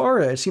 pitches so far.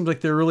 It seems like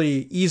they're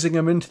really easing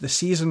him into the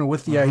season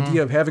with the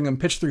idea of having him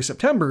pitch through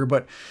September,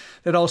 but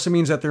that also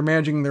means that they're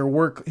managing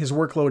his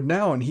workload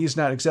now, and he's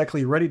not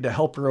exactly ready to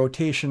help a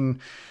rotation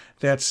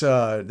that's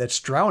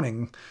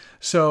drowning.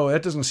 So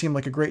that doesn't seem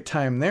like a great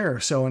time there.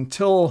 So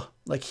until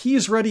like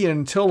he's ready, and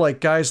until like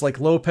guys like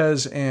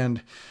Lopez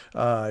and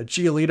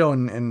Giolito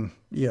and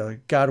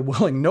God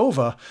willing,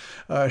 Nova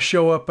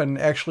show up and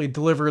actually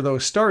deliver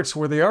those starts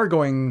where they are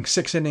going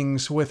 6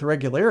 innings with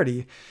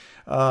regularity,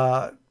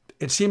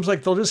 it seems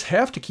like they'll just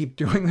have to keep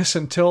doing this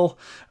until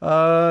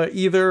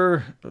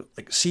either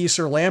like Cease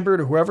or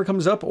Lambert or whoever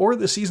comes up, or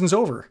the season's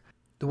over.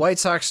 The White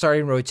Sox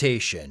starting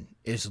rotation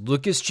is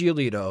Lucas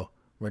Giolito,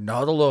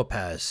 Ronaldo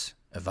Lopez,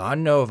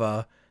 Ivan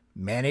Nova,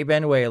 Manny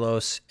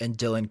Banuelos, and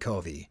Dylan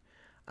Covey.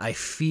 I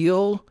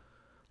feel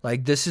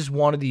like this is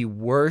one of the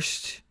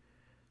worst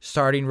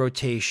starting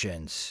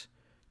rotations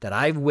that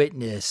I've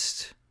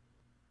witnessed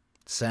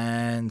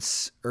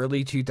since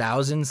early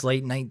 2000s,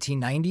 late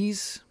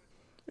 1990s.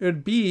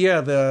 It'd be,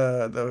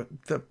 the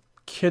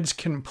kids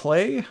can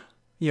play,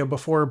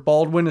 before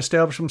Baldwin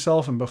established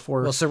himself and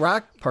before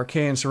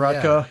Parquet and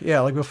Soroka.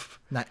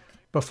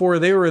 Before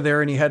they were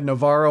there, and you had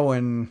Navarro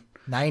and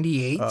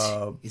 98.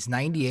 Is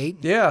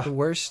 98 the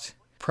worst?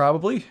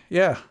 Probably,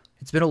 yeah.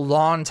 It's been a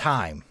long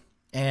time.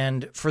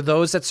 And for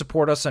those that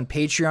support us on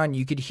Patreon,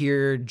 you could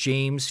hear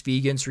James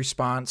Fegan's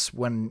response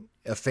when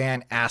a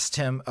fan asked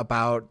him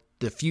about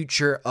the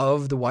future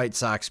of the White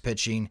Sox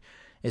pitching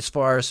as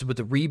far as with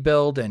the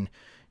rebuild, and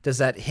does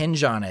that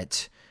hinge on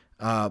it?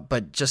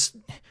 But just,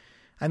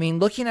 I mean,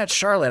 looking at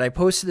Charlotte, I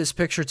posted this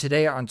picture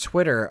today on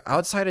Twitter.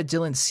 Outside of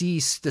Dylan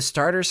Cease, the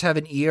starters have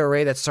an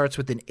ERA that starts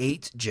with an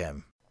 8,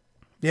 Jim.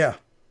 Yeah.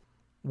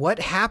 What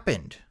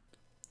happened?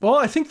 Well,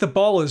 I think the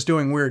ball is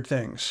doing weird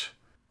things.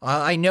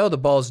 I know the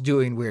ball's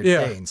doing weird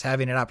things,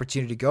 having an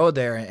opportunity to go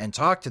there and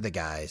talk to the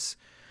guys.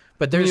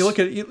 But you look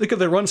at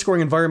the run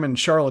scoring environment in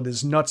Charlotte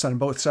is nuts on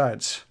both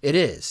sides. It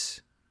is.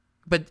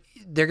 But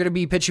they're going to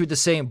be pitching with the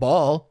same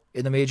ball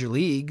in the major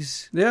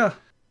leagues. Yeah.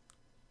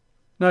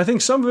 No, I think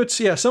some of it's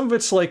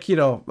like,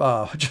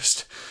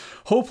 just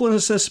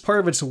hopelessness, part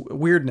of it's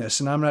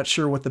weirdness, and I'm not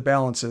sure what the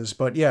balance is.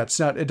 But yeah,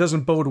 it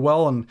doesn't bode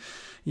well. And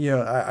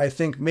I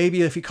think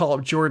maybe if you call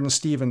up Jordan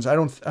Stevens,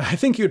 I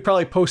think he would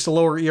probably post a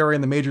lower ERA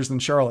in the majors than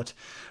Charlotte,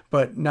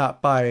 but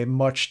not by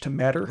much to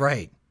matter.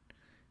 Right.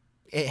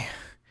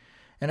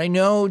 And I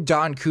know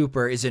Don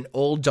Cooper is an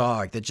old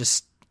dog that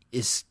just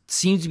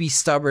seems to be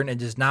stubborn and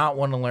does not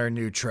want to learn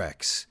new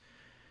tricks.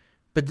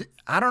 But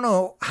I don't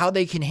know how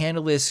they can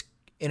handle this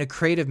in a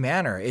creative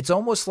manner. It's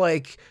almost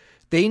like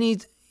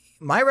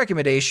my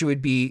recommendation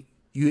would be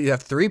you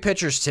have 3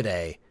 pitchers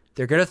today.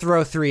 They're going to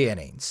throw 3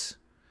 innings.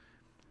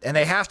 And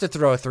they have to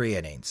throw 3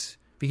 innings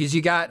because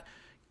you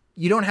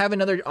don't have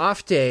another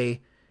off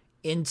day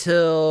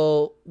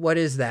until, what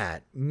is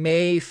that?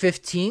 May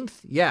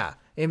 15th? Yeah.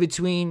 In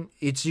between,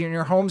 it's in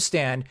your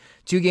homestand,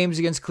 2 games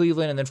against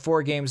Cleveland and then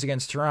 4 games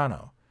against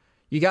Toronto.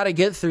 You got to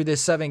get through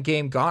this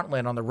 7-game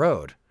gauntlet on the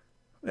road.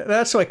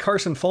 That's why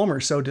Carson Fulmer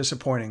is so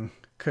disappointing,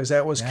 because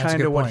that was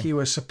kind of what he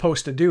was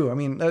supposed to do. I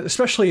mean,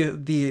 especially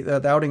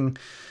the outing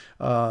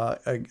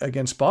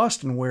against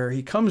Boston, where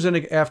he comes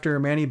in after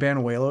Manny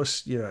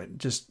Banuelos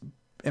just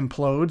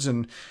implodes,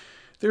 and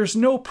there's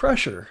no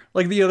pressure.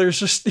 Like there's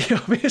just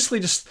basically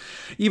just,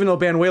 even though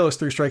Banuelos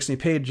threw strikes and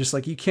he paid, just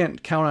like you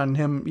can't count on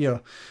him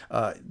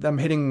them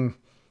hitting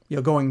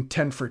going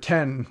 10 for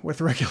 10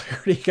 with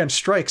regularity against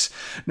strikes,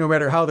 no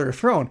matter how they're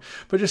thrown.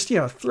 But just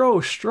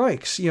throw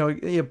strikes.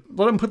 You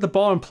let them put the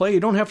ball in play. You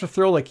don't have to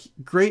throw like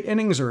great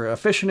innings or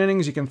efficient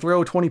innings. You can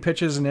throw 20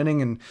 pitches an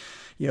inning and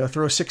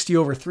throw 60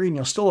 over 3, and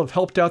you'll still have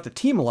helped out the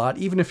team a lot,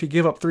 even if you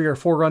give up 3 or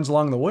 4 runs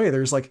along the way.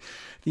 There's like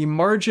the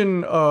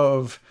margin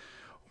of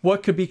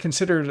what could be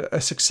considered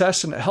a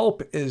success and a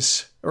help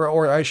is,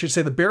 or I should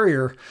say the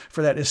barrier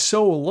for that is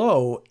so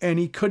low, and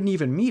he couldn't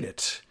even meet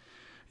it.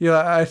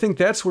 I think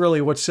that's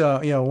really what's,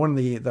 one of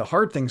the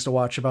hard things to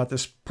watch about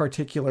this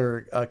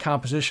particular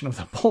composition of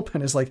the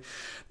bullpen is like,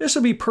 this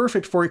would be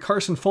perfect for a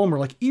Carson Fulmer.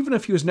 Like, even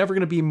if he was never going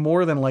to be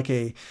more than like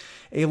a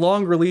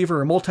long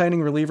reliever, a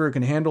multi-inning reliever who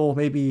can handle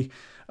maybe,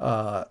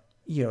 5th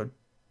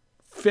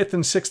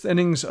and 6th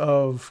innings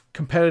of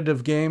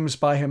competitive games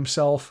by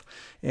himself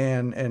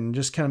and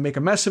just kind of make a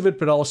mess of it,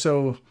 but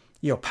also,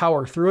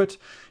 power through it.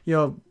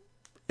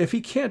 If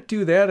he can't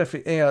do that, that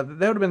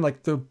would have been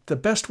like the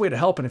best way to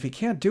help. And if he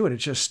can't do it,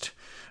 it's just,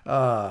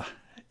 I'm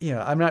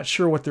not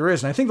sure what there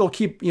is. And I think they'll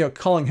keep,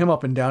 calling him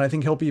up and down. I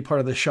think he'll be part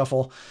of the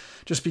shuffle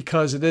just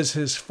because it is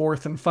his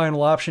 4th and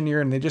final option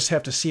year. And they just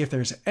have to see if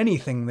there's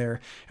anything there,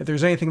 if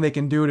there's anything they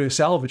can do to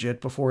salvage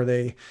it before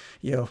they,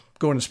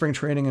 go into spring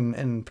training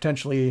and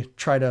potentially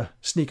try to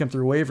sneak him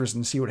through waivers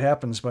and see what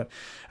happens. But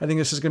I think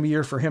this is going to be a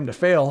year for him to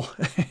fail.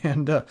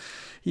 And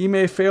he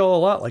may fail a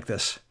lot like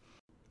this.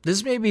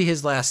 This may be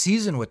his last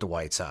season with the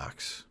White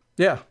Sox.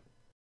 Yeah.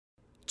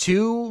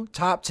 2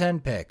 top 10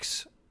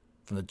 picks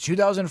from the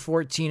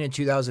 2014 and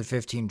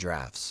 2015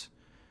 drafts.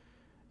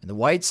 And the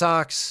White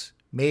Sox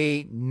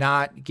may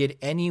not get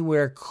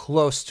anywhere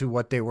close to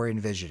what they were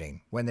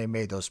envisioning when they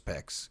made those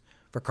picks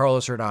for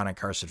Carlos Rodon and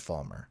Carson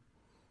Fulmer.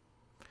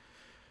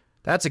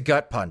 That's a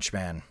gut punch,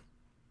 man.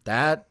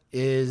 That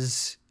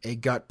is a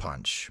gut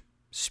punch.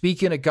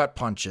 Speaking of gut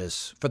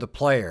punches for the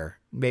player,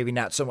 maybe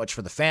not so much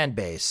for the fan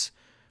base,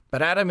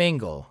 but Adam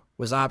Engel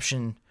was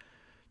optioned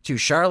to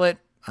Charlotte.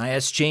 I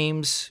asked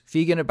James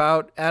Fegan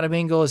about Adam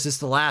Engel. Is this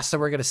the last that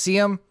we're going to see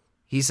him?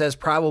 He says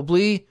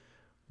probably.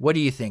 What do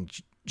you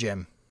think,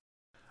 Jim?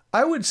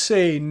 I would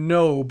say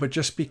no, but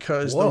just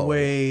because the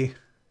way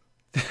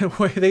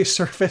they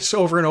surface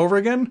over and over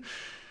again,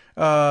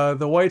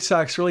 the White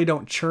Sox really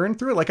don't churn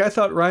through it. Like I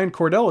thought Ryan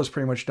Cordell was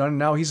pretty much done. And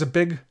now he's a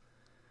big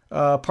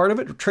part of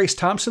it. Trace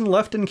Thompson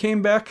left and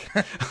came back.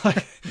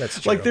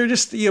 That's true. Like they're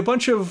just a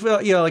bunch of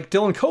like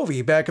Dylan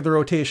Covey back at the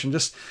rotation.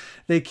 Just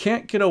they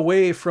can't get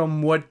away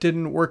from what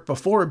didn't work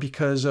before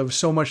because of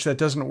so much that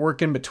doesn't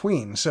work in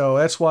between. So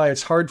that's why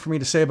it's hard for me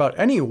to say about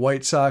any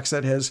White Sox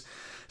that has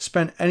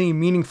spent any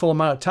meaningful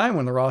amount of time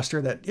on the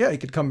roster that he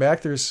could come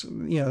back. There's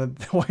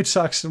the White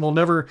Sox will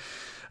never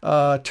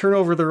turn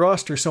over the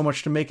roster so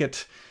much to make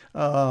it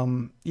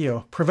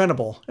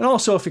preventable. And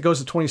also if it goes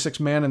to 26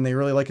 man and they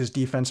really like his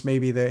defense,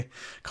 maybe they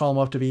call him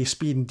up to be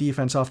speed and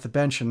defense off the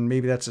bench and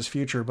maybe that's his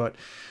future. But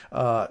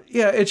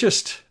it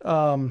just,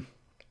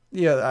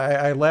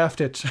 I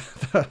laughed at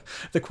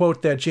the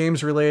quote that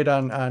James relayed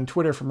on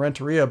Twitter from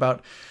Renteria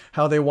about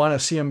how they want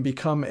to see him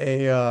become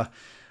a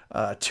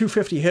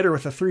 250 hitter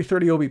with a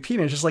 330 OBP.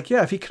 And it's just like,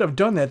 if he could have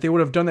done that, they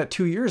would have done that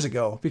 2 years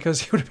ago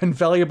because he would have been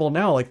valuable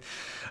now. Like,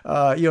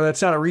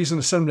 that's not a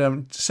reason to send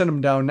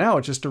him down now.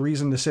 It's just a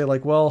reason to say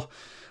like, well,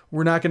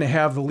 we're not going to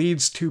have the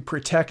leads to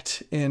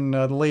protect in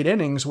the late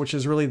innings, which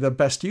is really the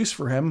best use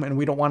for him. And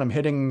we don't want him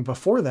hitting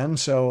before then.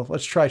 So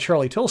let's try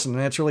Charlie Tilson.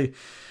 And it's kind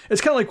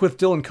of like with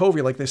Dylan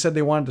Covey. Like they said,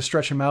 they wanted to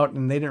stretch him out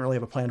and they didn't really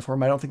have a plan for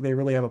him. I don't think they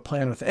really have a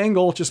plan with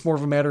Engel. It's just more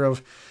of a matter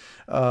of,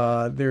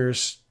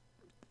 there's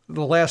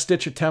the last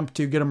ditch attempt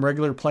to get him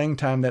regular playing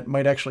time that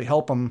might actually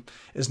help him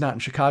is not in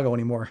Chicago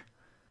anymore.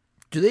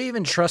 Do they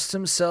even trust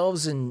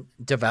themselves in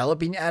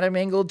developing Adam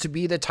Engel to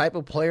be the type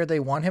of player they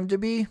want him to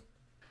be?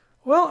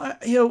 Well,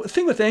 the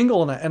thing with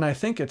Engel, and I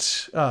think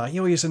it's, he's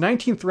a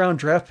 19th round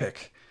draft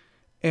pick.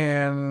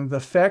 And the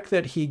fact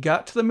that he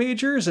got to the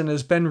majors and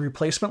has been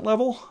replacement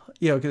level,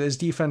 because his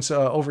defense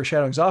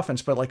overshadowing his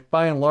offense, but like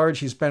by and large,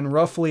 he's been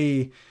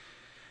roughly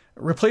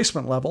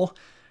replacement level.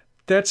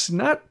 That's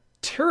not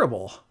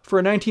terrible for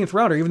a 19th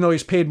rounder, even though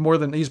he's paid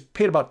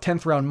about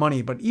 10th round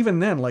money. But even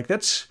then, like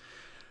that's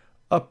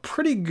a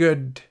pretty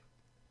good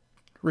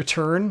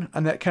return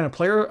on that kind of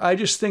player. I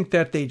just think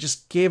that they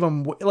just gave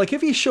him, like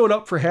if he showed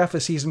up for half a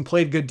season,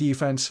 played good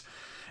defense,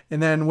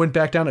 and then went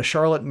back down to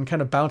Charlotte and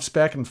kind of bounced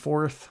back and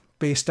forth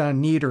based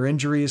on need or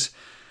injuries,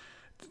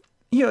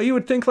 you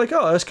would think like,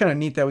 oh, that's kind of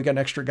neat that we got an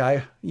extra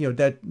guy,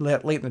 that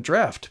late in the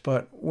draft.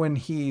 But when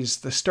he's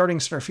the starting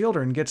center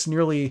fielder and gets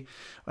nearly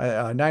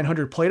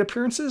 900 plate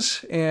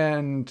appearances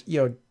and,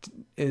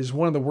 is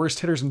one of the worst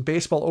hitters in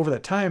baseball over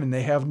that time, and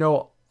they have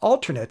no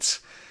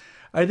alternates,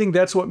 I think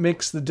that's what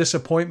makes the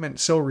disappointment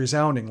so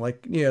resounding.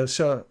 Like,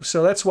 so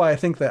that's why I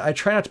think that I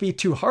try not to be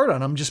too hard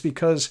on him, just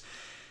because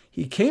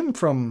he came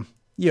from,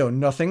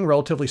 nothing,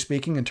 relatively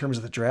speaking, in terms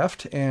of the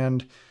draft,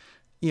 and,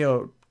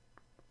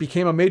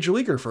 became a major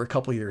leaguer for a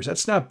couple of years.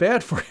 That's not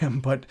bad for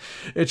him, but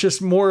it's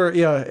just more,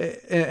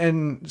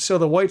 and so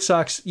the White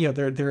Sox,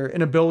 their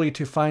inability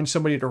to find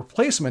somebody to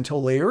replace him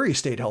until Leury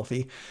stayed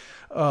healthy,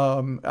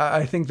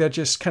 I think that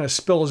just kind of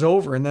spills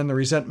over, and then the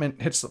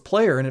resentment hits the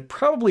player, and it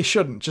probably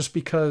shouldn't, just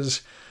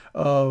because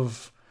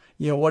of,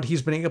 what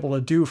he's been able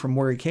to do from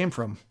where he came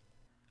from.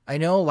 I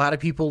know a lot of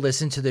people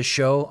listen to this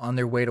show on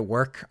their way to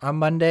work on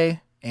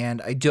Monday,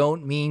 and I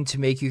don't mean to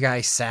make you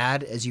guys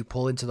sad as you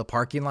pull into the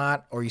parking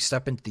lot or you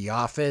step into the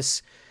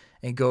office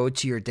and go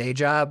to your day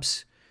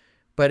jobs,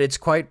 but it's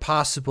quite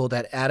possible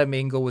that Adam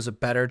Engel was a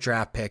better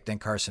draft pick than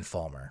Carson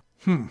Fulmer.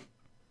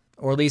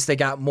 Or at least they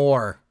got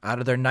more out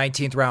of their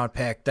 19th round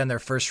pick than their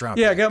first round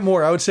pick. I got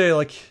more. I would say,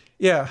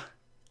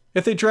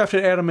 if they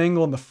drafted Adam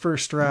Engel in the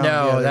first round.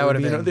 No, that would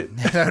have been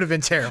that would have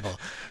been terrible.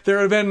 There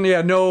would have been,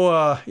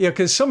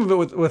 because some of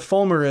it with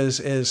Fulmer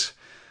is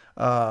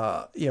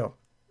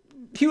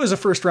he was a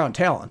first round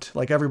talent.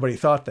 Like everybody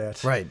thought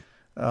that. Right.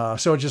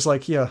 So just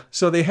like,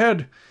 so they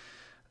had,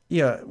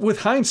 with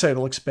hindsight, it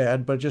looks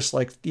bad, but just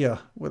like, at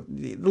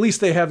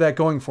least they have that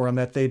going for them,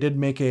 that they did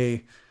make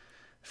a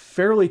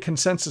fairly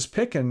consensus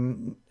pick.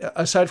 And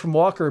aside from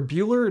Walker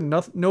Buehler,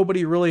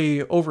 nobody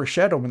really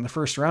overshadowed him in the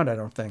first round, I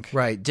don't think.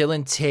 Right.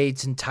 Dylan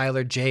Tate and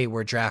Tyler Jay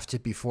were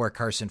drafted before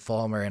Carson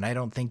Fulmer, and I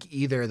don't think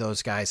either of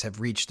those guys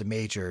have reached the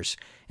majors,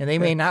 and they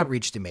may not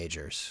reach the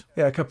majors.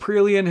 Yeah,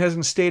 Caprillion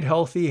hasn't stayed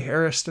healthy.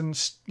 Harrison,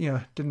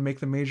 didn't make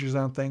the majors, I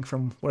don't think,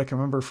 from what I can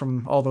remember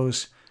from all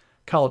those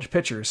college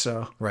pitchers.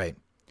 So right.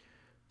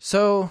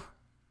 So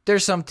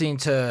there's something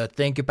to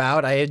think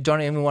about. I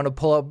don't even want to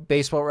pull up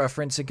Baseball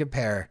Reference and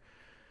compare,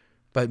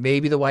 but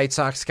maybe the White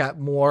Sox got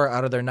more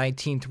out of their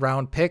 19th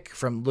round pick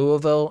from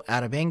Louisville,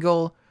 Adam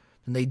Engel,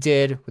 than they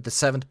did with the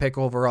 7th pick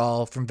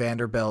overall from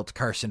Vanderbilt,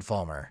 Carson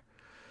Fulmer.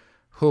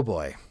 Oh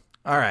boy.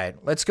 All right,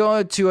 let's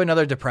go to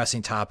another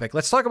depressing topic.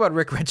 Let's talk about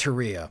Rick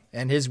Renteria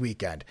and his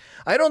weekend.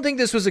 I don't think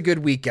this was a good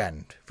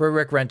weekend for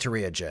Rick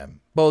Renteria, Jim,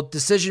 both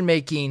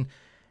decision-making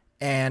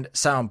and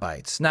sound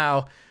bites.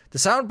 Now, the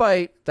sound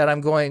bite that I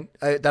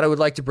would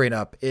like to bring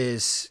up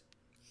is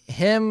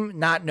him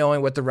not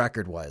knowing what the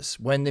record was.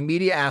 When the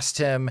media asked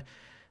him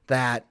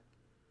that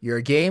you're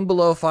a game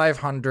below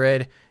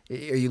 500, are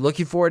you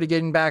looking forward to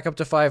getting back up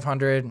to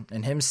 500?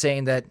 And him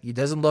saying that he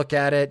doesn't look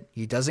at it,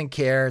 he doesn't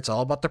care, it's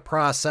all about the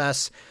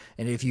process,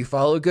 and if you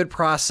follow a good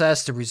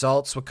process, the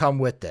results will come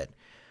with it.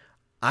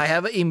 I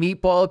have a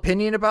meatball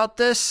opinion about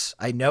this.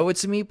 I know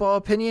it's a meatball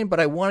opinion, but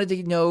I wanted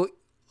to know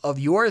of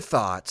your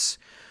thoughts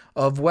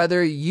of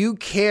whether you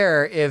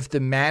care if the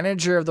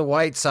manager of the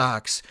White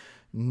Sox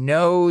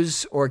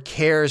knows or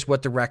cares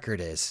what the record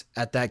is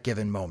at that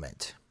given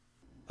moment.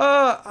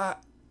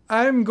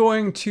 I'm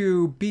going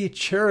to be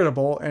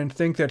charitable and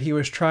think that he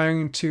was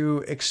trying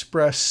to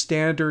express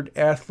standard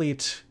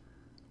athlete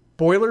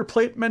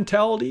boilerplate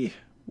mentality,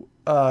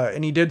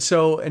 and he did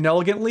so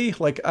inelegantly.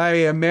 Like,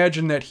 I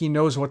imagine that he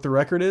knows what the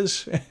record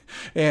is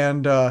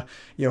and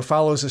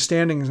follows the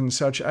standings and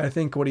such. I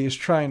think what he's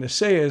trying to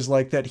say is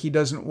like that he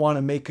doesn't want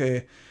to make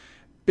a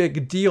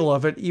big deal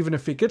of it, even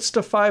if it gets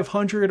to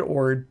 500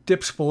 or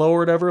dips below or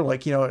whatever.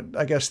 Like,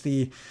 I guess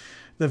the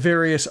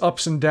various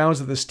ups and downs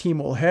that this team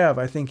will have.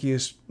 I think he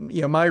is,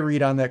 my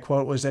read on that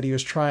quote was that he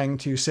was trying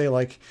to say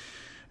like,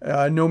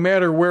 no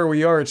matter where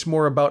we are, it's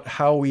more about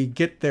how we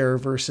get there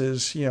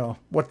versus,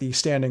 what the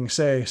standings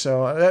say.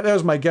 So that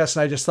was my guess.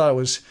 And I just thought it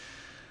was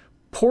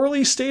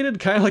poorly stated,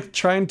 kind of like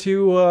trying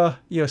to,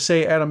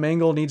 say Adam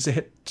Engel needs to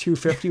hit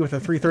 250 with a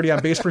 330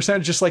 on base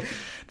percentage, just like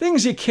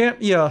things you can't,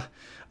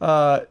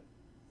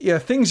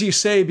 things you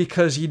say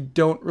because you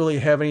don't really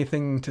have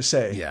anything to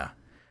say. Yeah.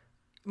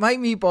 My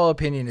meatball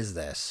opinion is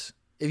this.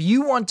 If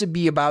you want to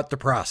be about the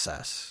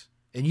process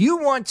and you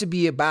want to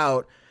be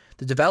about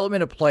the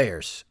development of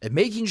players and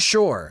making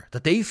sure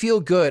that they feel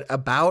good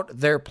about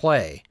their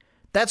play,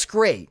 that's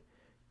great.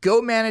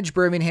 Go manage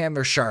Birmingham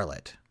or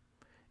Charlotte.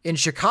 In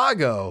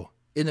Chicago,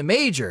 in the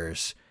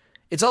majors,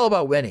 it's all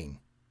about winning.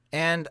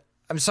 And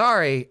I'm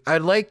sorry,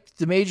 I'd like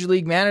the major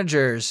league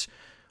managers,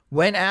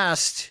 when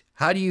asked,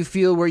 how do you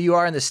feel where you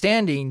are in the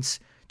standings,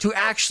 to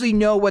actually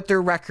know what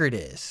their record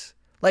is.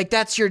 Like,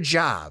 that's your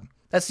job.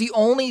 That's the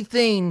only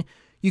thing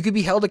you could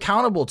be held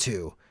accountable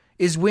to,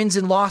 is wins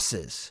and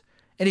losses.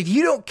 And if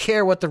you don't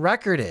care what the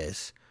record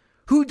is,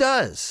 who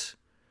does?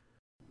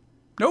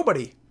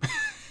 Nobody.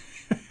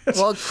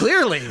 Well,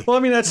 clearly. Well, I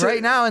mean, that's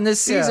right now in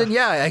this season.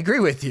 Yeah, I agree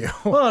with you.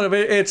 Well,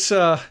 it's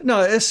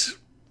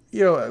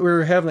we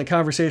were having a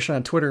conversation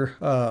on Twitter.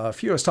 A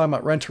few of us talking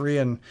about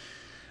Renteria, and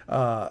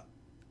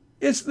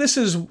this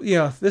is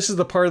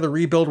the part of the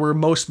rebuild where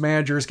most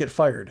managers get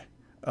fired,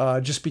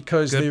 just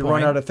because they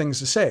run out of things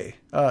to say.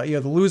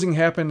 The losing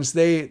happens.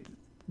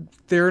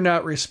 They're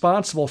not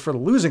responsible for the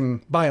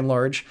losing by and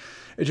large.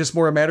 It's just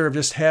more a matter of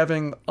just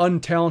having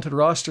untalented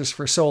rosters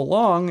for so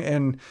long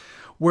and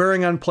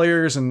wearing on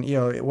players, and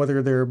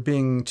whether they're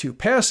being too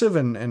passive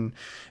and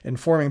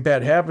forming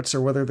bad habits,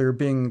 or whether they're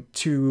being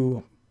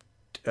too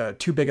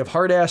big of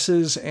hard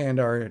asses and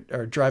are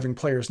driving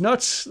players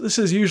nuts. This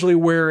is usually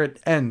where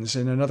it ends,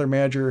 and another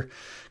manager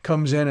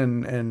comes in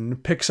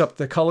and picks up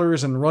the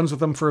colors and runs with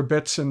them for a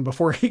bit, and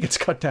before he gets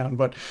cut down.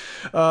 But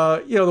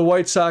the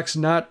White Sox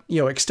not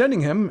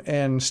extending him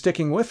and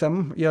sticking with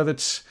him,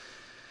 that's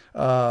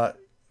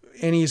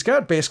and he's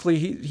got basically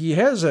he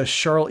has a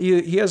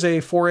he has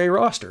a 4A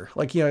roster.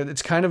 Like,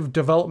 it's kind of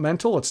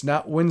developmental. It's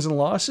not wins and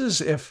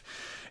losses. If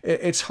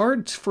it's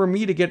hard for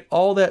me to get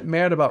all that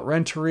mad about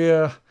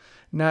Renteria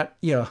not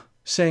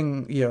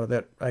saying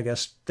that I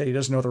guess that he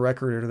doesn't know the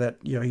record, or that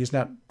he's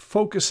not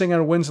focusing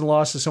on wins and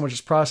losses so much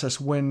as process,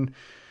 when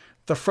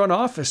the front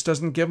office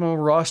doesn't give him a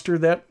roster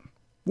that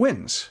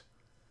wins.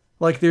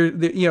 Like,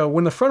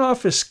 when the front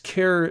office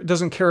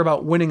doesn't care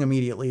about winning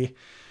immediately.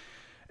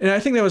 And I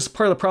think that was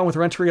part of the problem with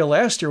Renteria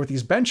last year with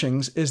these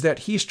benchings, is that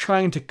he's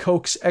trying to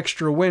coax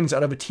extra wins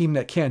out of a team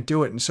that can't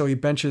do it. And so he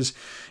benches,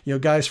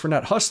 guys for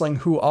not hustling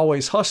who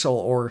always hustle,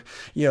 or,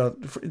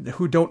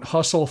 who don't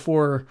hustle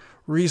for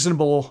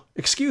reasonable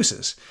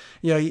excuses.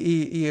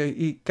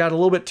 He got a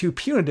little bit too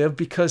punitive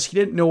because he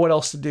didn't know what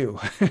else to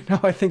do. Now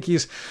I think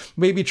he's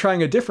maybe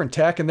trying a different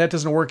tack, and that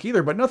doesn't work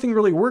either. But nothing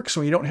really works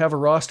when you don't have a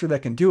roster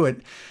that can do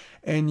it,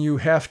 and you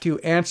have to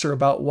answer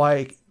about why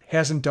it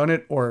hasn't done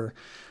it, or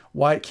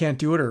why it can't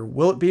do it, or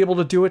will it be able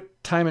to do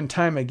it time and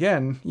time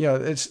again.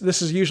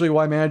 This is usually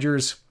why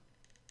managers,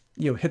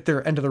 hit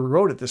their end of the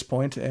road at this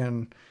point,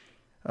 and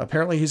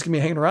apparently he's going to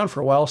be hanging around for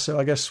a while, so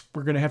I guess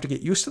we're going to have to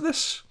get used to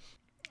this.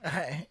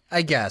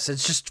 I guess.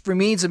 It's just, for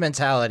me, it's a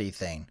mentality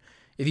thing.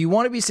 If you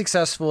want to be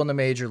successful in the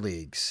major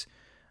leagues,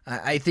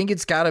 I think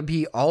it's got to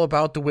be all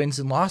about the wins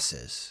and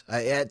losses.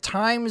 At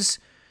times,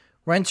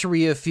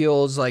 Renteria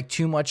feels like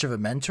too much of a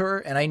mentor,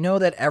 and I know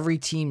that every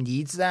team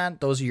needs that.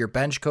 Those are your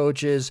bench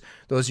coaches.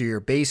 Those are your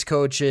base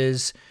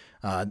coaches.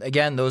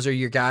 Again, those are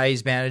your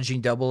guys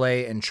managing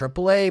AA and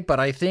AAA, but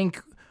I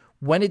think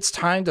when it's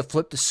time to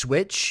flip the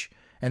switch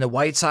and the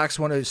White Sox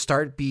want to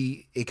start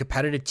be a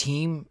competitive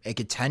team, a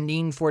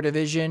contending for a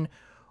division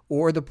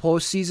or the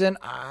postseason,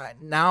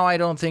 now I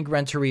don't think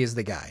Renteria is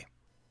the guy.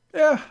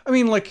 Yeah, I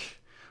mean, like,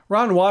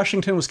 Ron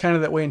Washington was kind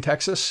of that way in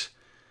Texas,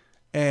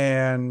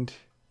 and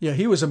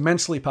he was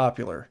immensely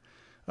popular,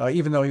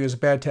 even though he was a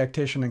bad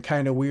tactician and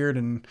kind of weird.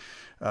 And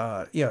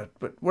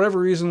but whatever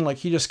reason, like,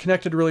 he just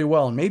connected really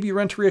well. And maybe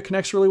Renteria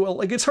connects really well.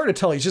 Like, it's hard to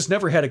tell. He's just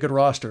never had a good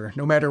roster,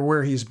 no matter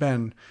where he's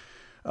been.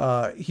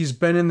 He's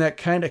been in that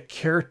kind of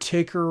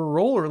caretaker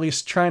role, or at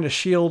least trying to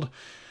shield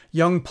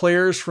young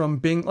players from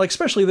being, like,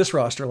 especially this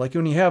roster. Like,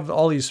 when you have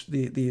all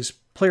these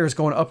players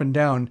going up and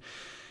down,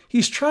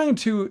 he's trying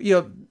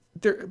to,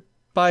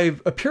 by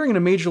appearing in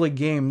a major league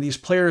game, these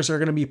players are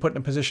going to be put in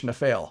a position to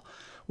fail,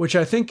 which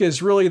I think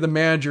is really the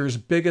manager's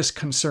biggest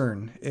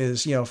concern,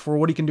 is, for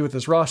what he can do with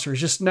his roster,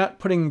 is just not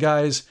putting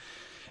guys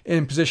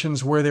in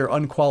positions where they're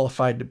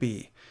unqualified to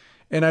be.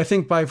 And I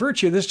think by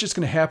virtue, this is just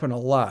going to happen a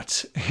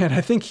lot. And I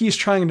think he's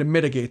trying to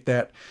mitigate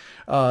that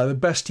the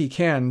best he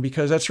can,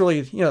 because that's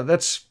really,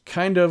 that's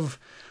kind of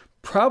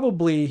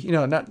probably,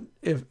 not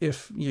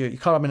if you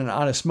caught him in an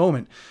honest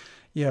moment,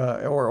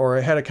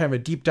 or had a kind of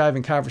a deep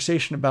diving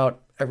conversation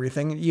about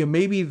everything,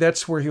 maybe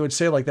that's where he would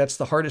say, like, that's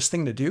the hardest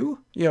thing to do,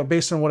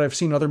 based on what I've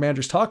seen other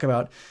managers talk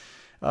about,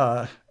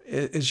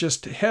 is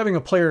just having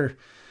a player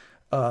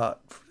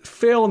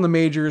fail in the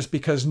majors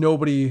because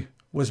nobody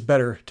was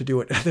better to do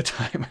it at the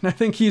time. And I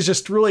think he's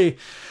just really,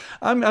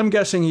 I'm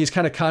guessing he's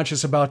kind of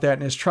conscious about that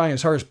and is trying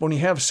his hardest. But when you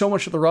have so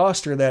much of the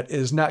roster that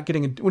is not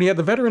getting it, when you have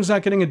the veterans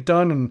not getting it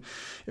done, and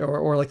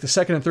or like the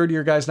second and third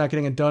year guys not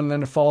getting it done, and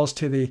then it falls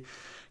to the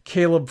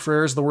Caleb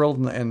Freres of the world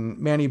and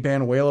Manny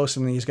Banuelos,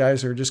 and these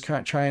guys are just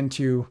kind of trying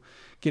to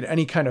get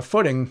any kind of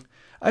footing,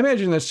 I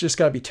imagine that's just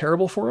got to be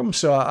terrible for him.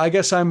 So I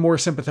guess I'm more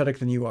sympathetic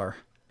than you are.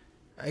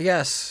 I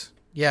guess,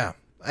 yeah.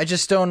 I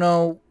just don't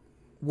know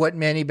what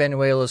Manny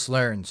Banuelos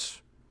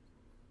learns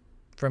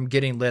from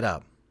getting lit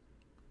up.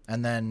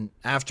 And then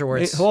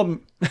afterwards... Well,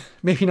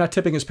 maybe not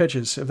tipping his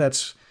pitches, if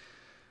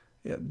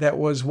that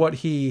was what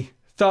he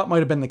thought might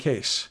have been the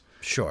case.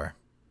 Sure.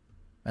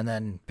 And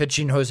then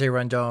pitching Jose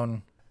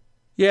Rondon.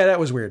 Yeah, that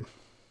was weird.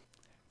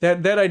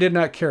 That I did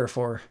not care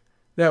for.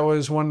 That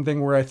was one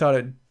thing where I thought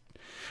it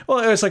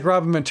was like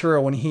Robin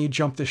Ventura when he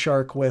jumped the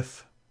shark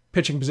with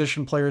pitching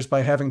position players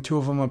by having two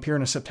of them appear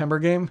in a September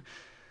game.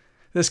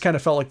 This kind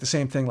of felt like the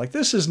same thing. Like,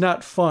 this is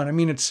not fun. I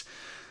mean, it's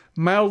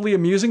mildly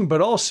amusing,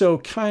 but also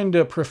kind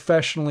of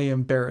professionally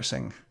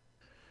embarrassing.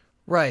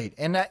 Right.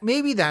 And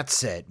maybe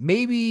that's it.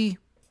 Maybe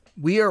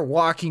we are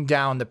walking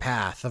down the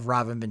path of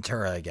Robin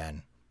Ventura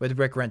again with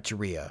Rick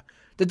Renteria.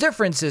 The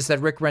difference is that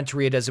Rick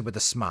Renteria does it with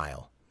a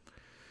smile.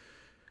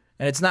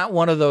 And it's not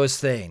one of those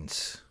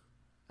things.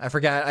 I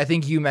forgot. I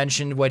think you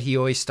mentioned what he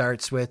always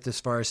starts with as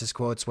far as his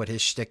quotes, what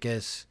his shtick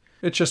is.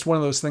 It's just one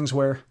of those things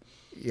where...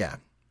 Yeah.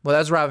 Well,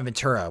 that's Robin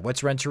Ventura.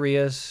 What's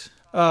Renteria's?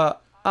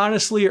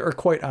 Honestly or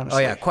quite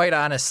honestly. Oh, yeah. Quite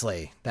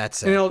honestly.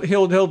 That's it. And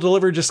he'll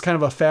deliver just kind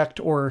of a fact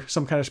or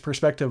some kind of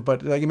perspective,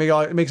 but like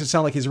it makes it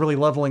sound like he's really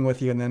leveling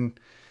with you. And then,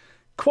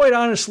 quite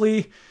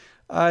honestly,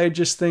 I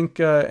just think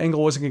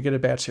Engel wasn't going to get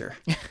at bats here.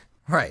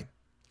 Right.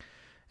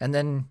 And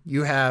then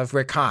you have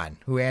Rick Hahn,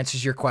 who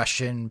answers your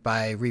question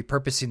by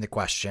repurposing the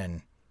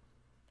question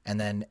and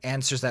then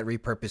answers that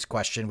repurposed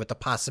question with a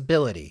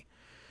possibility.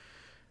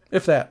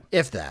 If that.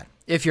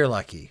 If you're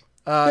lucky.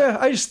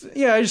 I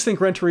just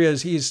think Renteria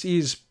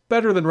he's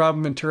better than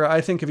Robin Ventura. I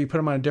think if you put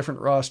him on a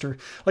different roster,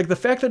 like the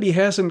fact that he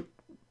hasn't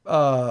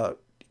had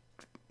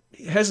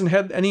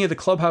any of the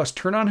clubhouse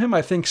turn on him,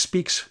 I think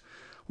speaks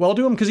well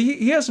to him, because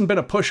he hasn't been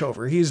a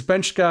pushover. He's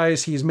benched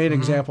guys. He's made an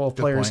example of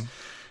players.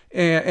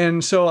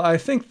 And so I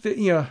think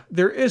that,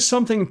 there is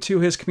something to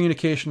his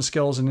communication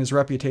skills and his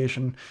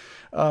reputation.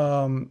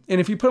 And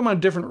if you put him on a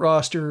different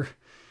roster,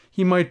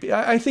 he might be,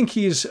 I think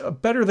he's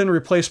better than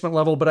replacement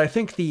level, but I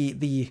think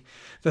the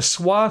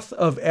swath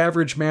of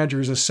average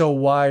managers is so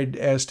wide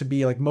as to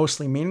be like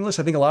mostly meaningless.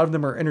 I think a lot of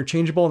them are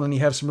interchangeable, and then you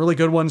have some really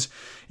good ones,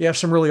 you have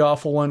some really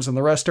awful ones, and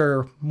the rest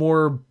are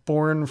more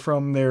born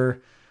from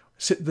the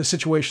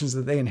situations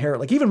that they inherit.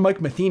 Like even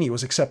Mike Matheny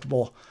was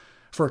acceptable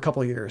for a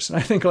couple of years. And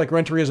I think like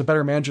Renteria is a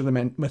better manager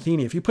than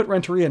Matheny. If you put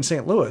Renteria in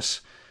St.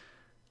 Louis,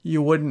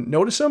 you wouldn't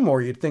notice him,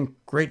 or you'd think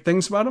great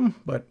things about him.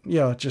 But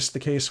just the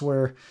case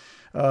where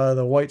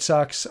the White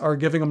Sox are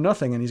giving him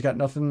nothing, and he's got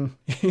nothing.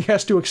 He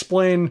has to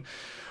explain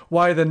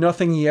why the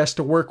nothing he has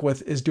to work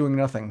with is doing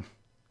nothing.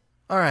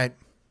 All right.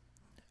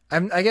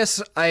 I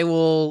guess I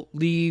will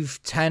leave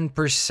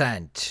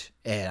 10%,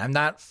 and I'm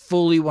not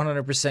fully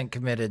 100%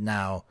 committed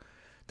now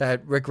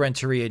that Rick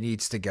Renteria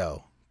needs to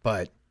go,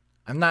 but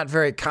I'm not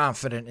very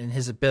confident in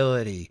his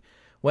ability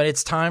when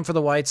it's time for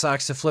the White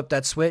Sox to flip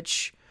that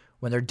switch,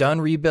 when they're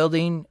done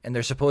rebuilding and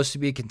they're supposed to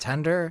be a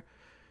contender,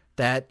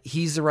 that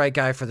he's the right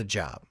guy for the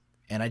job.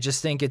 And I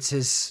just think it's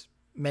his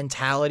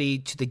mentality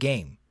to the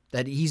game,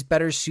 that he's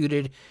better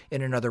suited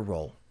in another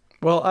role.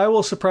 Well, I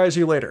will surprise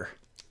you later.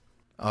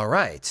 All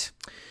right.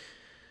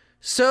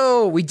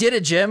 So we did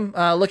it, Jim.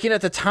 Looking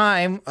at the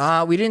time,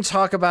 we didn't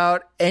talk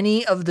about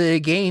any of the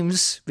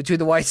games between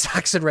the White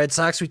Sox and Red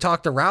Sox. We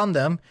talked around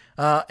them.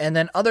 And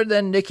then other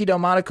than Nicky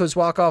Delmonico's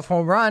walk-off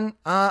home run,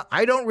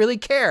 I don't really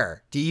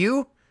care. Do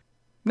you?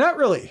 Not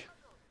really.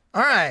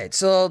 All right.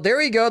 So there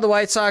we go. The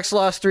White Sox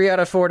lost 3 out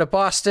of 4 to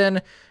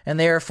Boston, and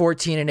they are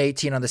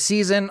 14-18 on the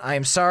season. I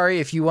am sorry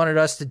if you wanted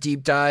us to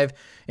deep dive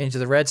into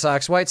the Red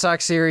Sox-White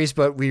Sox series,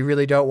 but we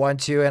really don't want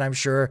to, and I'm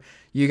sure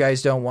you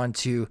guys don't want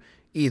to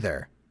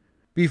either.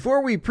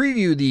 Before we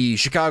preview the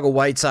Chicago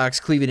White Sox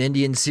Cleveland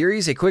Indians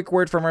series, a quick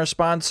word from our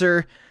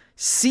sponsor,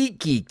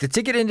 SeatGeek. The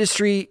ticket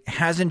industry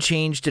hasn't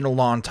changed in a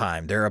long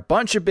time. There are a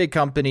bunch of big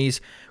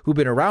companies who've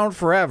been around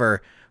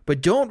forever,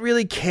 but don't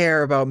really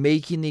care about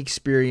making the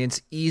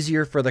experience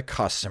easier for the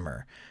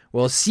customer.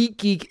 Well,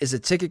 SeatGeek is a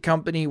ticket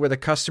company where the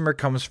customer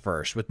comes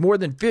first. With more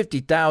tn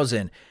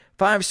 50,000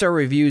 5-star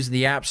reviews in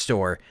the App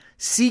Store,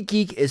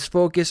 SeatGeek is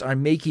focused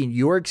on making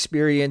your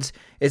experience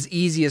as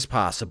easy as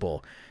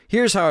possible.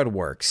 Here's how it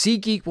works.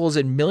 SeatGeek pulls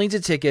in millions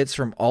of tickets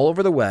from all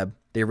over the web.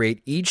 They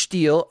rate each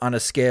deal on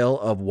a scale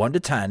of 1 to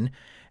 10,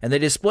 and they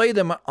display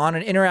them on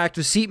an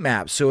interactive seat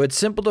map, so it's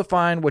simple to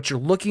find what you're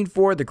looking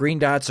for. The green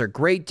dots are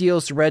great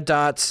deals. The red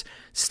dots,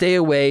 stay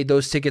away.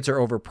 Those tickets are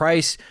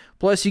overpriced.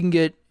 Plus, you can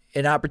get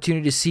an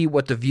opportunity to see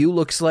what the view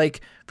looks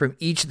like from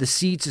each of the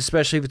seats,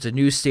 especially if it's a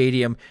new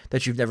stadium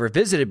that you've never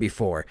visited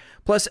before.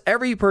 Plus,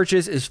 every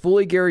purchase is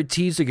fully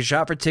guaranteed, so you can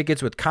shop for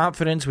tickets with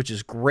confidence, which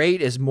is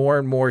great as more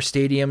and more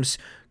stadiums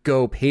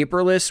go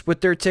paperless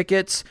with their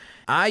tickets.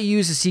 I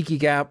use the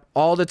SeatGeek app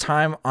all the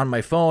time on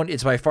my phone.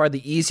 It's by far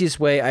the easiest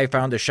way I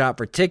found to shop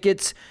for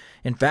tickets.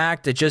 In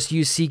fact, I just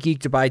used SeatGeek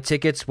to buy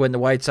tickets when the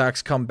White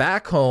Sox come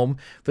back home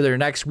for their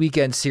next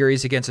weekend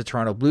series against the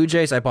Toronto Blue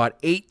Jays. I bought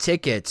 8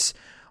 tickets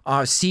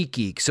off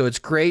SeatGeek. So it's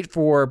great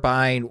for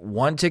buying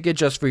one ticket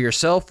just for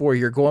yourself, or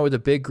you're going with a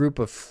big group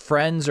of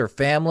friends or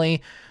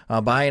family.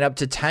 Buying up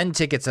to 10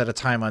 tickets at a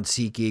time on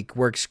SeatGeek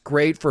works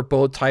great for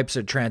both types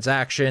of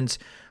transactions.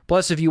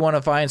 Plus, if you want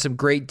to find some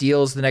great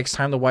deals the next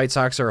time the White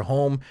Sox are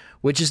home,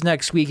 which is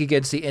next week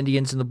against the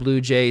Indians and the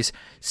Blue Jays,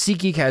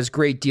 SeatGeek has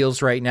great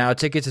deals right now.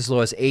 Tickets as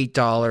low as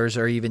 $8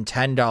 or even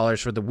 $10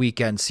 for the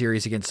weekend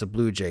series against the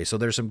Blue Jays. So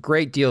there's some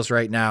great deals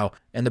right now.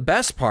 And the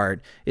best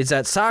part is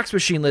that Sox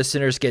Machine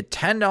listeners get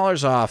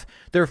 $10 off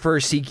their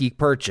first SeatGeek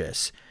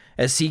purchase.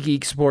 As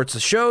SeatGeek supports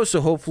the show,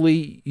 so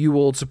hopefully you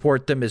will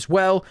support them as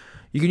well.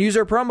 You can use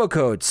our promo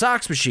code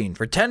SOXMachine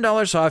for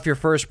 $10 off your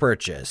first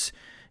purchase.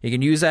 You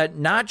can use that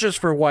not just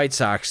for White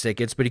Sox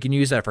tickets, but you can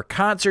use that for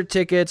concert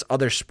tickets,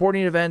 other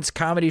sporting events,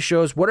 comedy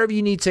shows, whatever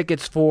you need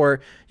tickets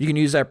for, you can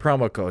use that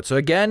promo code. So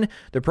again,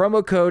 the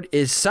promo code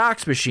is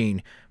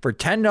SOXMachine for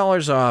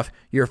 $10 off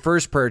your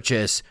first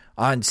purchase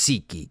on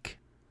SeatGeek.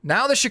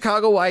 Now the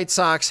Chicago White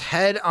Sox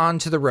head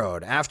onto the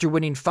road. After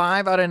winning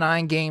 5 out of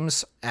 9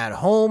 games at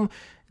home,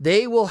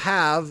 they will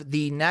have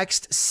the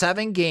next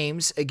 7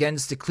 games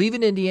against the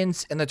Cleveland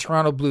Indians and the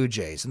Toronto Blue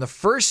Jays. And the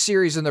first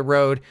series on the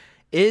road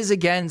is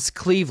against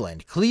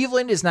Cleveland.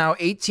 Cleveland is now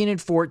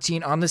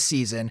 18-14 on the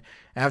season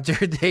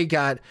after they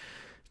got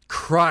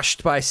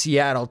crushed by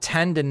Seattle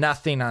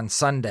 10-0 on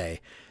Sunday.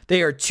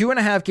 They are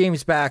 2.5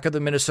 games back of the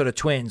Minnesota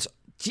Twins.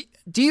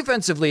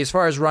 Defensively, as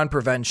far as run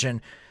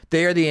prevention,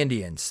 they are the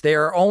Indians. They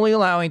are only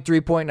allowing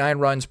 3.9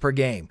 runs per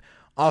game.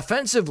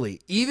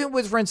 Offensively, even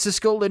with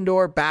Francisco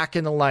Lindor back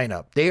in the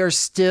lineup, they are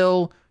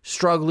still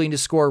struggling to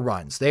score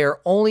runs. They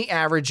are only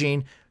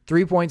averaging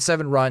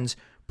 3.7 runs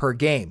per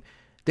game.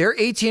 They're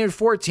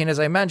 18-14, as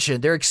I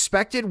mentioned. Their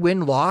expected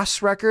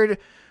win-loss record,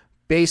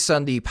 based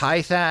on the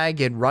Pythag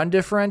and run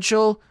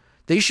differential,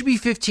 they should be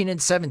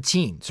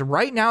 15-17. So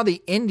right now,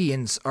 the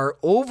Indians are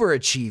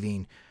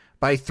overachieving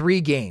by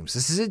 3 games.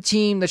 This is a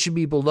team that should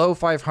be below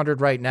 500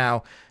 right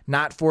now,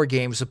 not 4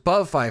 games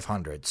above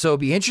 500. So it'll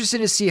be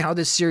interesting to see how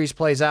this series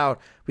plays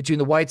out between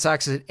the White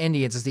Sox and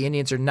Indians, as the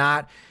Indians are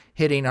not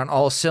hitting on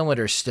all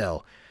cylinders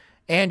still.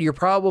 And your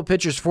probable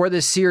pitchers for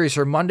this series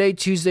are Monday,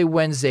 Tuesday,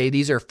 Wednesday.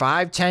 These are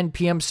 5:10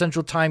 p.m.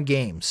 Central Time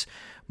games.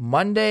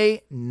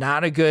 Monday,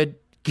 not a good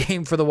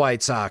game for the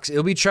White Sox.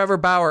 It'll be Trevor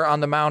Bauer on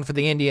the mound for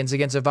the Indians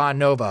against Ivan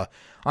Nova.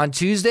 On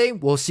Tuesday,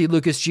 we'll see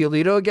Lucas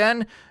Giolito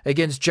again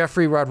against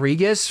Jeffrey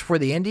Rodriguez for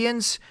the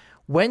Indians.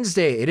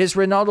 Wednesday, it is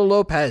Reynaldo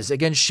Lopez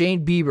against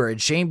Shane Bieber,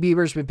 and Shane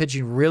Bieber's been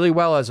pitching really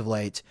well as of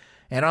late.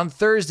 And on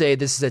Thursday,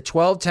 this is a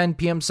 12:10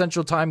 p.m.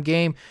 Central Time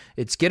game.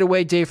 It's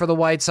getaway day for the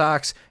White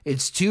Sox.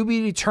 It's to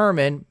be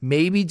determined,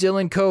 maybe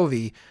Dylan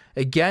Covey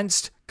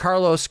against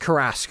Carlos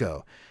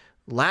Carrasco.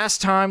 Last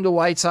time the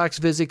White Sox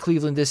visit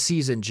Cleveland this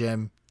season,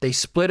 Jim, they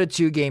split a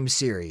 2-game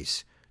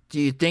series. Do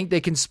you think they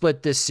can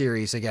split this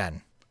series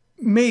again?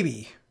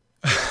 Maybe.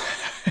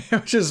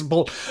 Which is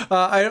bold.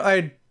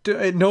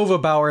 Nova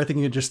Bauer, I think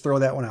you could just throw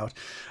that one out.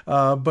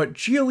 But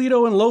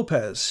Giolito and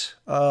Lopez,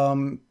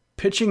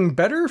 pitching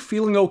better,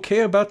 feeling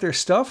okay about their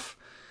stuff.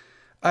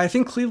 I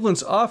think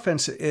Cleveland's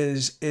offense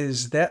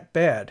is that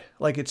bad.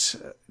 Like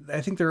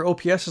I think their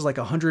OPS is like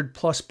 100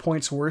 plus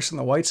points worse than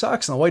the White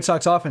Sox, and the White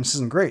Sox offense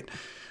isn't great.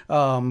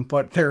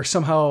 But they're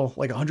somehow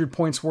like 100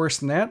 points worse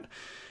than that.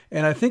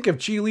 And I think if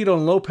Giolito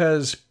and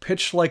Lopez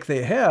pitch like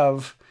they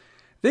have,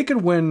 they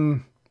could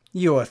win, a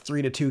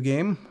 3-2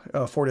 game,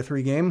 a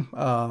 4-3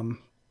 game.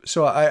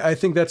 So I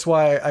think that's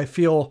why I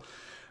feel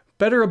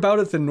better about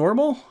it than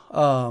normal.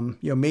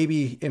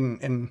 Maybe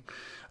in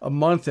a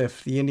month,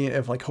 if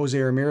like Jose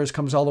Ramirez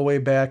comes all the way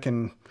back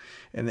and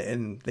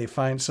they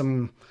find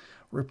some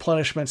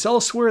replenishments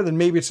elsewhere, then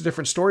maybe it's a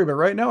different story. But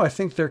right now, I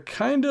think they're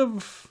kind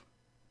of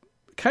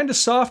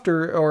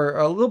softer or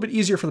a little bit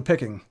easier for the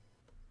picking.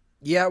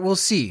 Yeah, we'll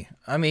see.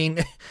 I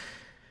mean,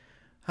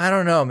 I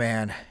don't know,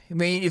 man. I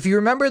mean, if you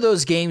remember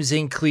those games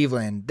in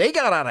Cleveland, they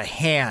got out of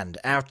hand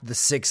after the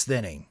 6th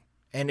inning.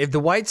 And if the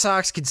White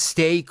Sox could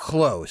stay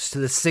close to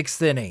the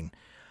 6th inning,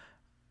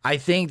 I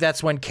think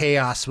that's when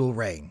chaos will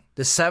reign.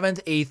 The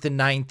 7th, 8th, and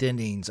 9th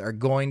innings are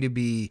going to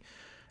be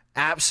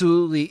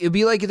absolutely... It'll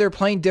be like they're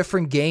playing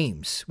different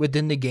games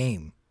within the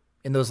game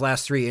in those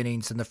last 3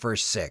 innings in the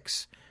first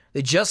 6.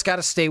 They just got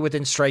to stay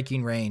within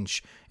striking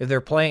range if they're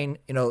playing,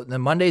 the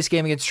Monday's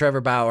game against Trevor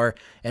Bauer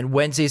and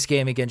Wednesday's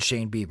game against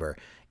Shane Bieber.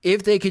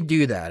 If they could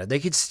do that, if they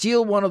could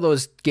steal one of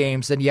those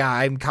games, then yeah,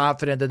 I'm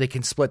confident that they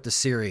can split the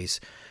series.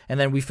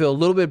 And then we feel a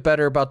little bit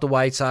better about the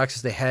White Sox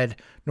as they head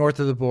north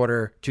of the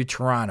border to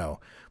Toronto.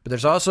 But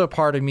there's also a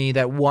part of me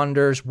that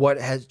wonders what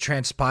has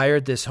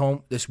transpired this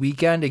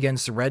weekend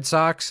against the Red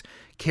Sox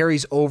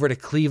carries over to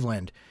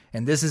Cleveland.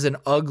 And this is an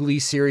ugly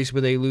series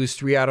where they lose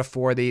 3 out of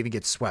 4. They even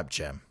get swept,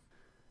 Jim.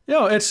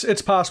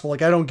 It's possible.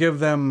 Like, I don't give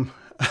them...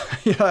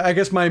 I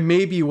guess my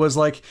maybe was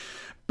like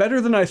better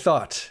than I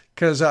thought.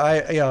 Because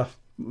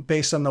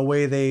based on the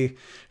way they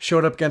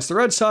showed up against the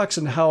Red Sox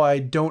and how I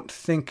don't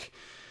think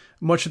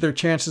much of their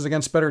chances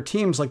against better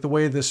teams, like the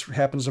way this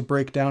happens to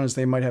break down, is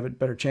they might have a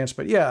better chance.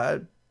 But yeah,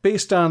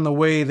 based on the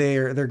way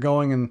they're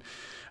going and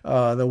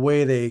the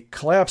way they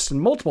collapsed in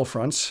multiple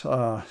fronts,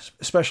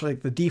 especially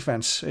like the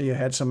defense, you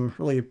had some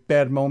really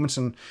bad moments,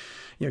 and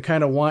you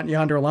kind of want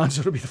Yonder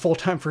Alonso to be the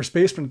full-time first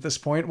baseman at this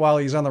point while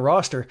he's on the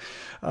roster.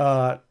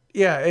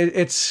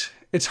 It's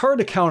it's hard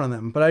to count on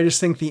them, but I just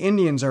think the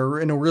Indians are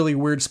in a really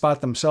weird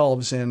spot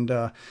themselves.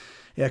 And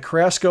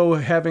Carrasco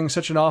having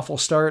such an awful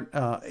start.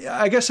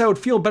 I guess I would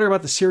feel better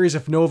about the series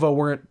if Nova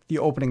weren't the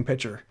opening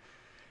pitcher.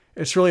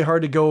 It's really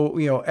hard to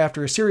go,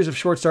 after a series of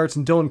short starts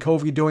and Dylan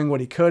Covey doing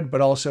what he could, but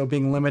also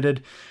being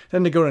limited,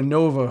 then to go to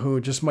Nova, who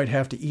just might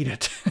have to eat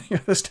it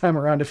this time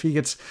around if he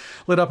gets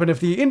lit up. And if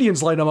the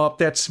Indians light him up,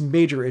 that's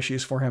major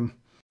issues for him.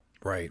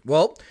 Right.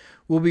 Well,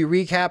 we'll be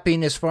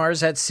recapping as far as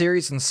that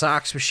series in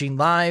Sox Machine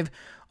Live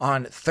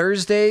on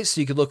Thursday,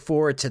 so you can look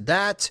forward to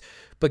that.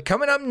 But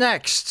coming up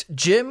next,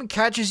 Jim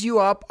catches you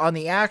up on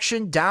the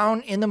action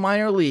down in the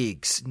minor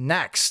leagues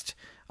next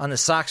on the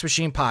Sox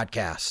Machine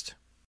Podcast.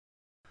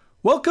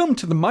 Welcome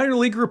to the Minor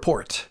League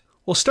Report.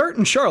 We'll start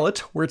in Charlotte,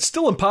 where it's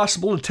still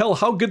impossible to tell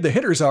how good the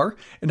hitters are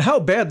and how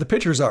bad the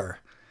pitchers are.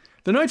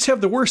 The Knights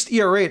have the worst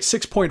ERA at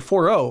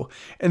 6.40,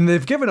 and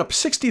they've given up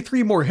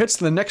 63 more hits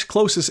than the next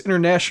closest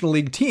International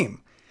League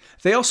team.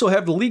 They also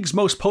have the league's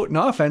most potent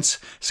offense,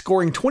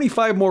 scoring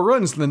 25 more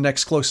runs than the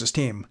next closest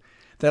team.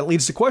 That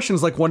leads to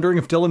questions like wondering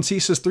if Dylan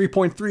Cease's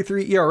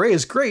 3.33 ERA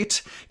is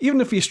great,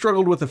 even if he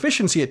struggled with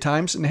efficiency at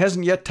times and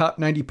hasn't yet topped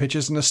 90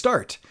 pitches in a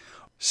start.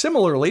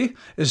 Similarly,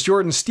 is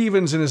Jordan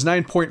Stevens and his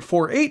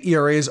 9.48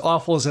 ERA as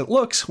awful as it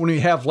looks when we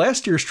have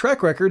last year's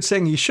track record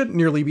saying he shouldn't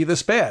nearly be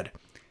this bad?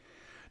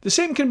 The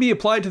same can be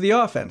applied to the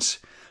offense.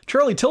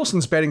 Charlie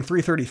Tilson's batting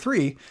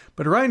 .333,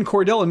 but Ryan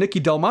Cordell and Nicky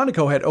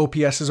Delmonico had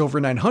OPSs over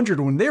 900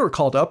 when they were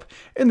called up,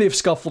 and they've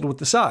scuffled with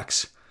the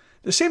Sox.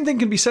 The same thing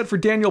can be said for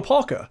Daniel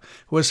Palka,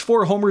 who has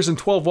 4 homers and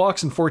 12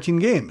 walks in 14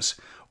 games,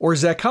 or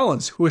Zach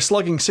Collins, who is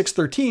slugging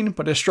 .613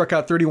 but has struck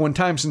out 31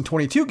 times in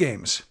 22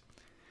 games.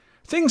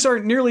 Things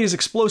aren't nearly as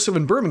explosive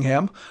in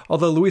Birmingham,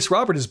 although Luis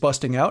Robert is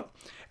busting out.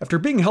 After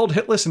being held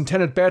hitless in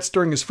 10 at-bats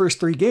during his first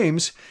 3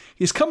 games,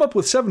 he's come up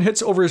with 7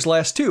 hits over his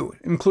last 2,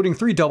 including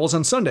 3 doubles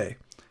on Sunday.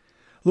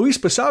 Luis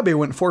Basabe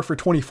went 4 for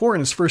 24 in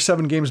his first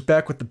 7 games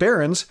back with the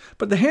Barons,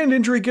 but the hand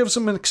injury gives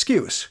him an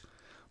excuse.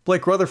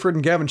 Blake Rutherford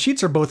and Gavin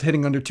Sheets are both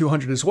hitting under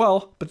 200 as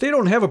well, but they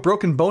don't have a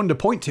broken bone to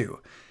point to.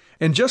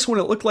 And just when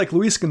it looked like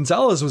Luis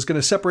Gonzalez was going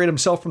to separate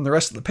himself from the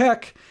rest of the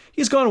pack,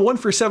 he's gone 1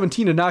 for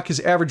 17 to knock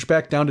his average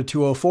back down to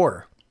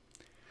 204.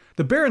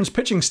 The Barons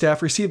pitching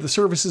staff received the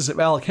services of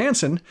Alec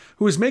Hansen,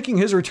 who is making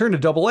his return to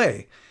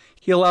Double-A.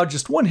 He allowed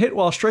just 1 hit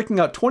while striking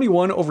out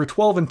 21 over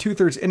 12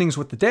 2/3 innings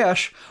with the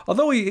dash,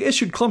 although he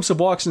issued clumps of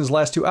walks in his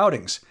last 2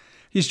 outings.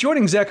 He's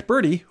joining Zach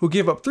Birdie, who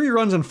gave up 3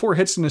 runs and 4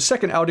 hits in his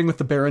second outing with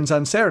the Barons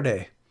on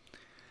Saturday.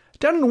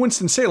 Down in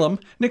Winston-Salem,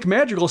 Nick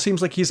Madrigal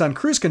seems like he's on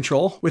cruise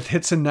control, with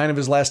hits in 9 of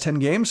his last 10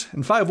 games,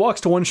 and 5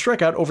 walks to 1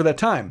 strikeout over that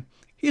time.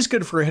 He's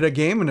good for a hit a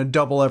game and a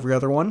double every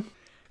other one.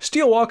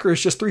 Steele Walker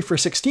is just 3 for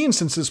 16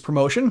 since his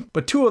promotion,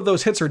 but 2 of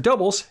those hits are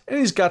doubles, and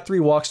he's got 3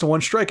 walks to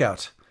 1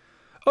 strikeout.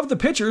 Of the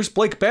pitchers,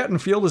 Blake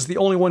Battenfield is the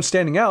only one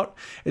standing out,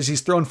 as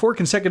he's thrown 4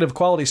 consecutive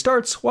quality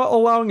starts while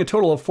allowing a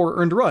total of 4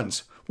 earned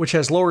runs, which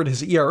has lowered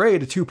his ERA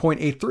to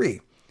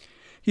 2.83.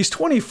 He's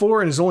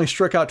 24 and has only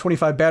struck out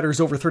 25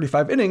 batters over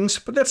 35 innings,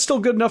 but that's still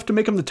good enough to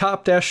make him the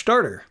top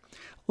starter.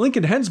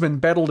 Lincoln Hensman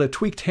battled a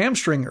tweaked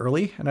hamstring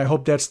early, and I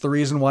hope that's the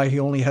reason why he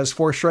only has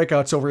 4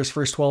 strikeouts over his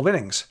first 12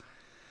 innings.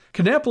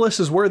 Kannapolis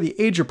is where the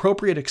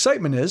age-appropriate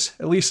excitement is,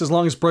 at least as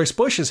long as Bryce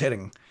Bush is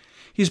hitting.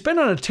 He's been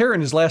on a tear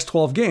in his last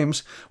 12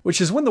 games,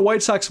 which is when the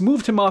White Sox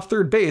moved him off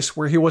third base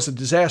where he was a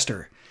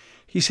disaster.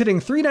 He's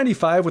hitting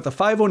 .395 with a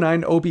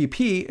 .509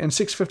 OBP and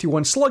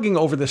 .651 slugging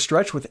over this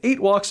stretch with 8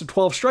 walks and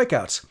 12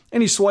 strikeouts,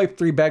 and he swiped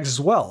 3 bags as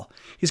well.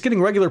 He's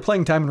getting regular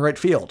playing time in right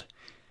field.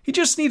 He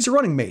just needs a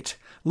running mate.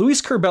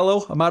 Luis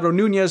Curbelo, Amado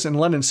Nunez, and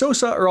Lennon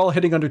Sosa are all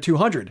hitting under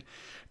 200.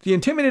 The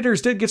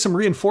Intimidators did get some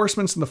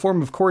reinforcements in the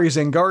form of Corey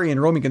Zangari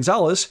and Romy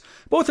Gonzalez.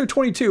 Both are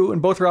 22,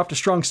 and both are off to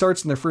strong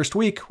starts in their first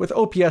week, with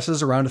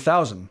OPSs around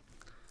 1,000.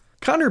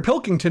 Connor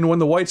Pilkington won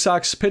the White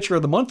Sox Pitcher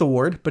of the Month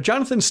award, but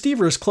Jonathan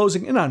Stever is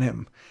closing in on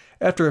him.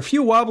 After a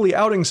few wobbly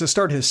outings to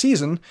start his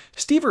season,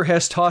 Stever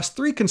has tossed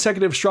 3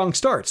 consecutive strong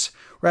starts,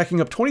 racking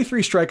up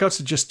 23 strikeouts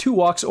to just 2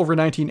 walks over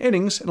 19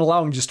 innings and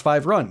allowing just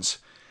 5 runs.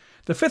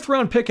 The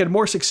 5th-round pick had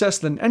more success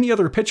than any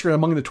other pitcher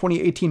among the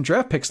 2018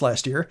 draft picks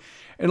last year,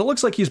 and it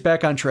looks like he's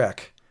back on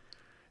track.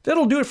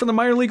 That'll do it for the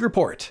Minor League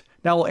Report.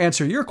 Now we'll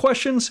answer your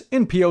questions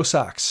in P.O.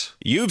 Sox.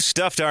 You've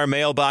stuffed our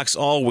mailbox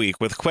all week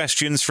with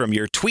questions from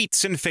your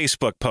tweets and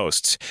Facebook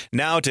posts.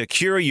 Now to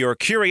cure your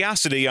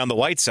curiosity on the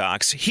White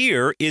Sox,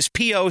 here is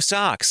P.O.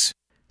 Sox.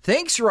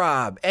 Thanks,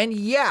 Rob. And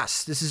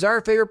yes, this is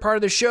our favorite part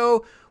of the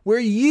show where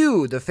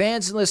you, the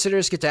fans and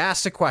listeners, get to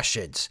ask the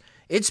questions.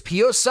 It's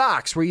P.O.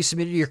 Sox, where you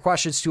submitted your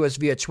questions to us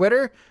via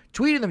Twitter,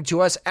 tweeting them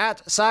to us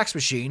at Sox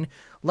Machine,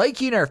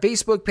 liking our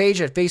Facebook page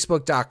at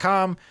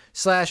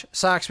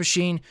facebook.com/Sox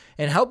Machine,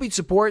 and helping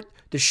support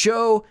the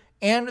show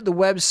and the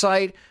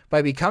website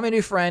by becoming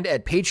a friend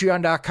at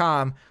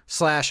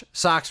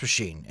patreon.com/Sox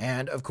Machine.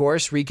 And of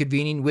course,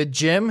 reconvening with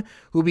Jim,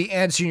 who'll be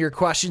answering your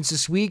questions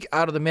this week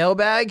out of the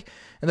mailbag.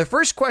 And the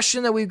first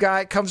question that we've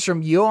got comes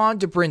from Johan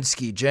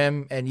Dobrinsky,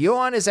 Jim. And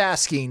Johan is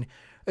asking,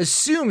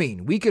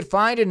 assuming we could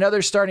find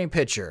another starting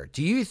pitcher,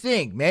 do you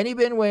think Manny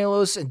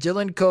Banuelos and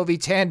Dylan Covey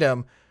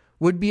tandem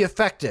would be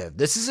effective.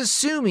 This is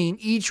assuming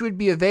each would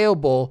be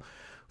available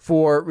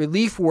for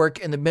relief work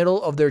in the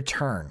middle of their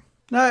turn.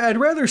 Now, I'd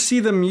rather see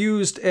them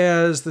used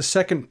as the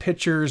second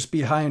pitchers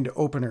behind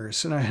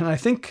openers. And I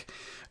think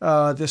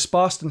this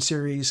Boston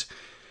series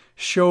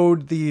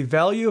showed the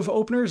value of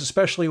openers,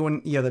 especially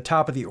when the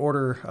top of the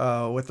order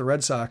with the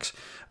Red Sox.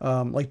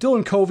 Like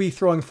Dylan Covey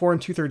throwing 4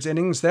 2/3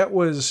 innings, that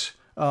was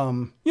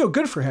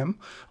good for him.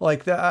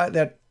 Like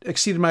that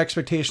exceeded my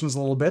expectations a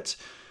little bit.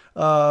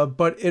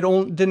 But it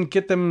didn't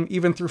get them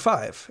even through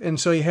 5. And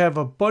so you have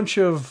a bunch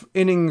of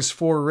innings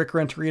for Rick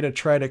Renteria to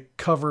try to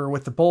cover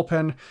with the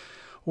bullpen.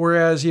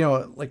 Whereas,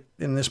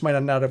 and this might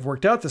not have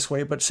worked out this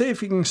way, but say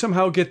if you can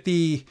somehow get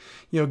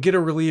get a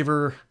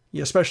reliever,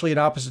 especially an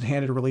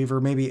opposite-handed reliever,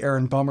 maybe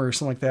Aaron Bummer or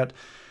something like that,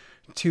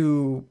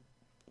 to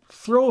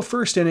throw a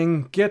first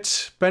inning,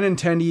 get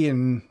Benintendi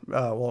and,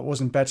 it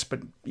wasn't Betts, but,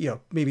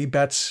 maybe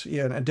Betts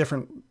in a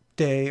different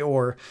day,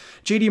 or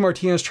JD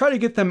Martinez, try to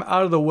get them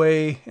out of the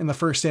way in the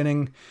first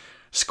inning,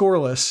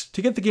 scoreless,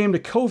 to get the game to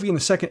Covey in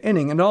the second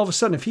inning. And all of a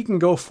sudden, if he can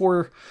go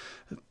 4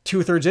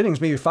 2/3 innings,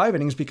 maybe 5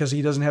 innings, because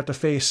he doesn't have to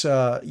face,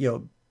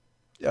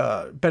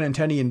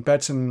 Benintendi and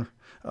Betts and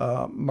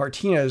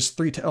Martinez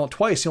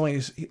twice. He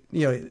only,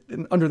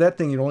 under that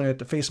thing, you only have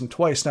to face him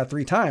twice, not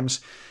 3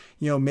 times.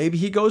 Maybe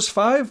he goes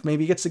 5,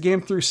 maybe he gets the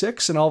game through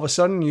 6, and all of a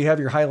sudden you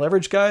have your high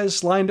leverage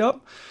guys lined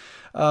up.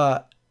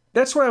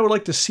 That's what I would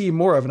like to see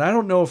more of. And I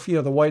don't know if,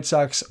 the White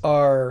Sox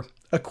are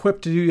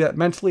equipped to do that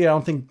mentally. I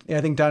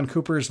think Don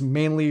Cooper's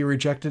mainly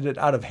rejected it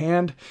out of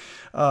hand.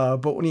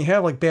 But when you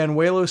have like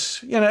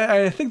Banuelos,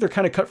 I think they're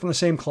kind of cut from the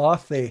same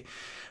cloth. They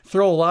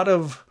throw a lot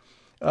of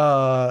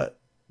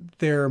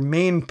their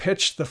main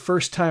pitch the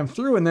first time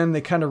through, and then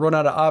they kind of run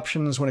out of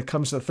options when it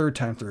comes to the third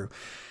time through.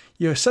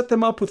 You set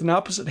them up with an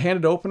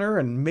opposite-handed opener,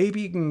 and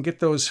maybe you can get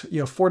those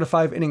 4 to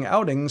 5 inning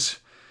outings.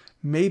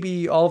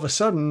 Maybe all of a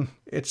sudden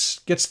it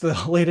gets the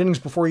late innings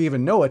before you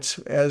even know it,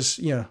 as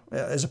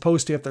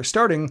opposed to if they're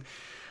starting,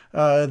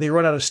 they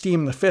run out of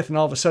steam in the 5th, and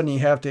all of a sudden you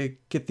have to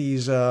get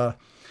these low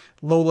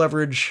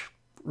leverage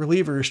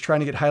relievers trying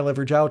to get high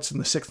leverage outs in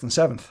the 6th and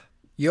 7th.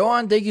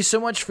 Johan, thank you so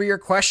much for your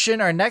question.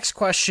 Our next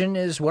question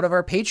is one of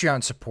our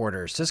Patreon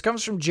supporters. This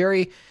comes from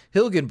Jerry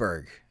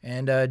Hilgenberg.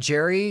 And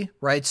Jerry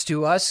writes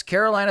to us,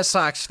 Carolina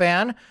Sox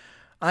fan,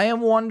 I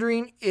am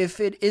wondering if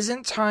it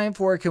isn't time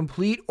for a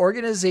complete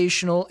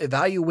organizational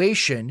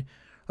evaluation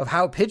of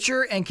how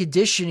pitcher and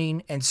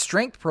conditioning and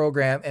strength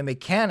program and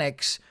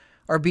mechanics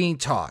are being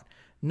taught.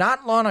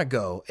 Not long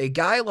ago, a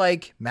guy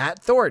like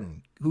Matt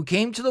Thornton, who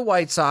came to the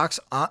White Sox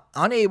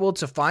unable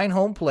to find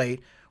home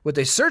plate with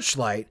a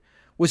searchlight,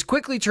 was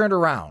quickly turned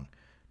around.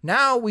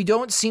 Now we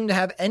don't seem to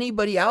have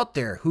anybody out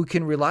there who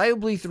can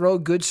reliably throw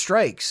good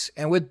strikes,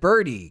 and with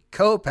Birdie,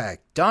 Kopech,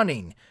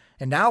 Dunning,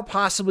 and now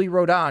possibly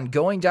Rodon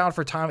going down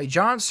for Tommy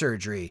John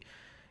surgery,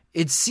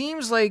 it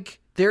seems like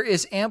there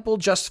is ample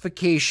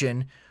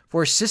justification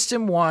for a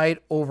system-wide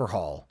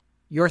overhaul.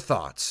 Your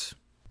thoughts?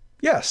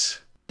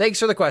 Yes. Thanks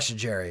for the question,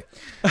 Jerry.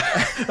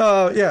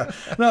 Yeah.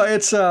 No,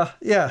 it's,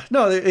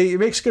 No, it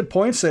makes good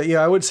points.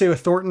 I would say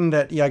with Thornton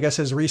that, I guess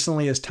as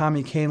recently as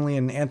Tommy Kahnle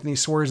and Anthony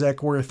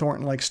Swarzak were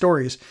Thornton-like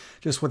stories,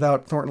 just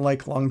without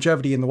Thornton-like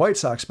longevity in the White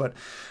Sox. But,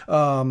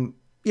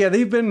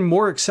 they've been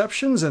more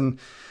exceptions, and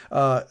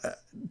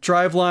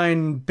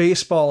Driveline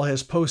Baseball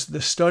has posted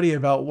this study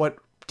about what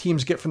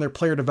teams get from their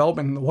player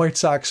development, and the White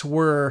Sox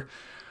were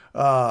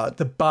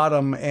the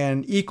bottom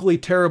and equally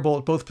terrible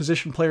at both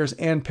position players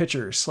and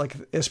pitchers. Like,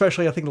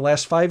 especially I think the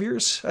last 5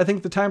 years, I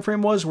think the time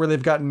frame was, where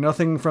they've gotten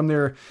nothing from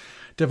their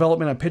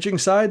development on pitching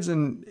sides.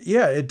 And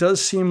it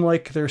does seem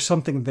like there's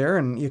something there.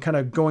 And you kind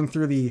of going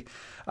through the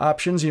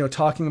options,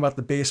 talking about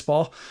the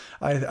baseball,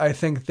 I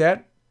think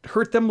that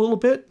hurt them a little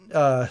bit,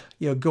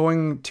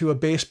 going to a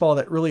baseball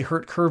that really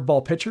hurt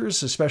curveball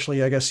pitchers,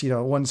 especially, I guess,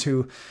 ones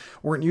who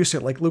weren't used to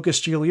it. Like Lucas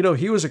Giolito,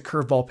 he was a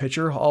curveball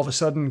pitcher, all of a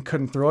sudden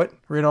couldn't throw it.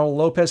 Reynaldo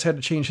Lopez had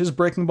to change his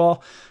breaking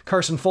ball.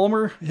 Carson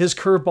Fulmer, his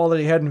curveball that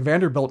he had in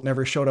Vanderbilt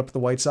never showed up at the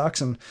White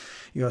Sox. And,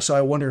 so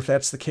I wonder if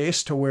that's the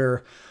case, to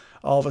where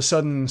all of a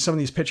sudden some of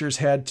these pitchers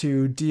had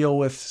to deal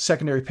with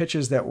secondary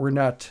pitches that were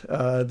not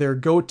their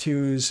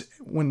go-tos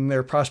when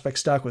their prospect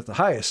stock was the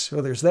highest. So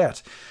there's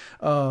that.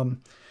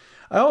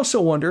 I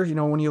also wonder,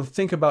 when you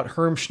think about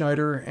Herm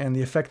Schneider and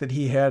the effect that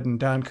he had in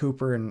Don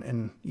Cooper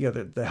and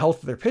the health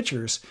of their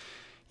pitchers,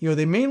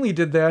 they mainly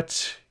did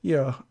that,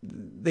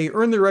 they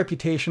earned their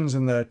reputations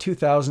in the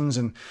 2000s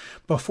and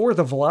before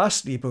the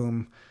velocity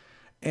boom.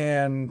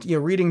 And,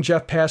 reading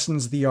Jeff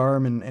Passan's The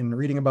Arm and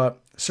reading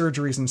about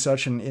surgeries and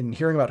such, and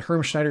hearing about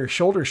Herm Schneider's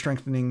shoulder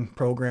strengthening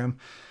program,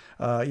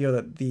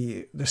 that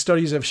the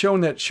studies have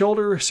shown that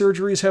shoulder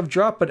surgeries have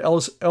dropped, but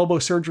elbow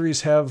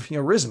surgeries have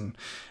risen,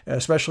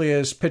 especially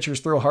as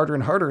pitchers throw harder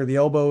and harder. The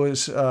elbow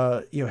is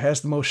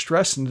has the most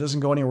stress and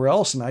doesn't go anywhere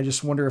else. And I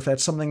just wonder if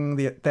that's something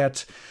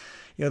that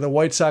the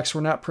White Sox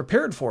were not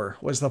prepared for,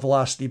 was the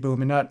velocity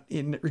boom, and not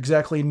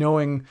exactly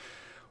knowing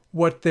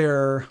what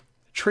their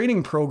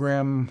training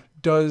program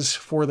does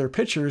for their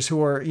pitchers,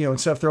 who are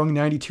instead of throwing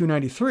 92,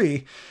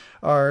 93.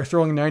 are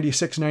throwing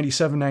 96,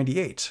 97,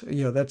 98.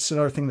 That's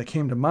another thing that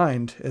came to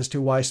mind as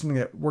to why something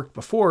that worked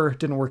before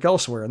didn't work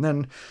elsewhere. And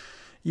then,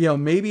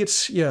 maybe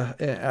it's,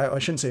 I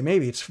shouldn't say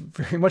maybe, it's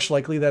very much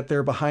likely that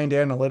they're behind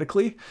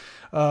analytically,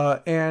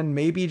 and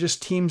maybe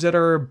just teams that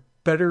are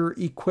better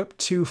equipped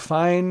to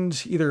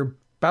find either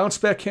bounce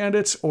back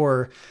candidates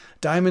or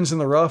diamonds in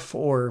the rough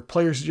or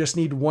players who just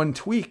need one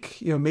tweak.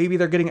 Maybe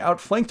they're getting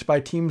outflanked by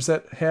teams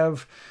that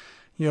have,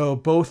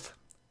 both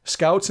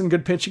scouts and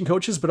good pitching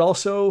coaches, but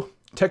also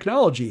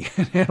technology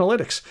and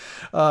analytics,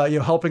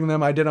 helping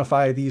them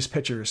identify these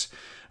pitchers.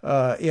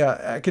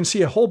 I can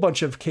see a whole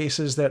bunch of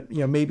cases that,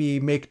 maybe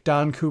make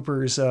Don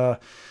Cooper's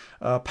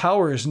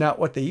powers not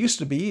what they used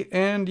to be.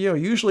 And,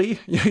 usually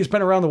he's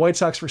been around the White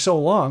Sox for so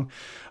long.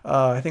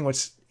 I think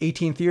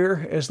 18th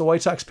year as the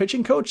White Sox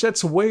pitching coach.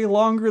 That's way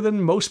longer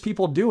than most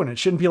people do. And it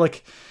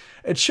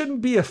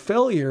shouldn't be a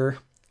failure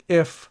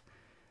if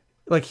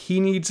he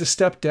needs to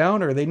step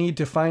down or they need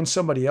to find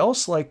somebody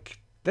else.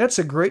 That's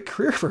a great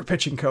career for a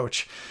pitching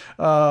coach.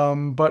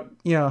 But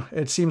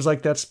it seems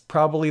like that's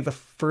probably the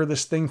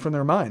furthest thing from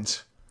their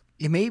minds.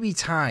 It may be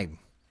time.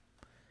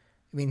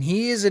 I mean,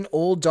 he is an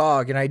old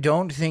dog, and I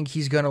don't think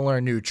he's going to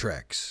learn new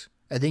tricks.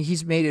 I think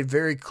he's made it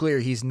very clear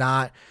he's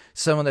not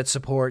someone that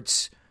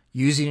supports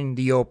using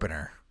the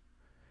opener.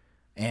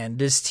 And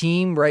this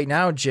team right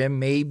now, Jim,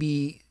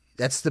 maybe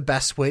that's the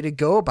best way to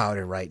go about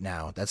it right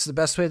now. That's the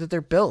best way that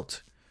they're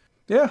built.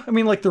 Yeah, I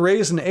mean, the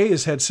Rays and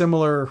A's had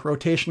similar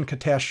rotation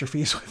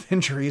catastrophes with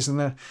injuries,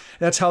 and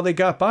that's how they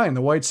got by, and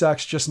the White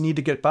Sox just need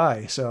to get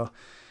by. So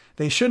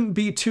they shouldn't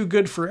be too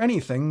good for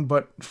anything,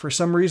 but for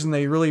some reason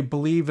they really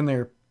believe in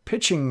their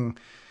pitching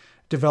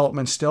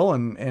development still,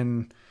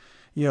 and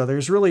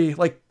there's really,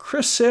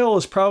 Chris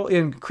Sale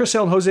and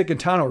Jose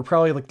Quintana were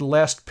probably the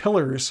last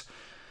pillars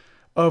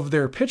of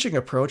their pitching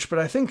approach, but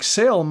I think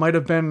Sale might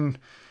have been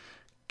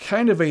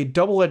kind of a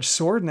double-edged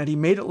sword in that he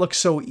made it look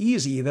so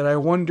easy that I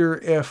wonder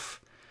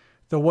if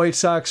the White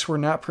Sox were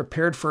not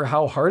prepared for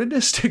how hard it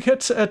is to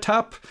get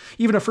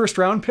even a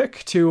first-round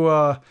pick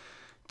to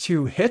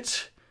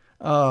hit.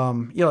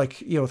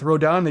 With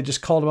Rodon, they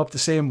just called him up the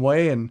same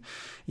way, and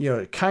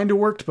it kind of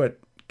worked, but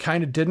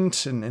kind of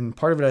didn't. And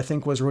part of it, I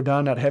think, was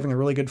Rodon not having a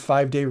really good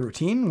 5-day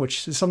routine,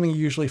 which is something you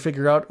usually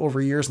figure out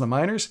over years in the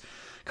minors.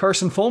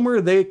 Carson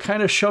Fulmer, they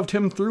kind of shoved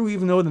him through,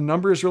 even though the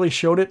numbers really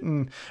showed it,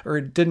 or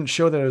it didn't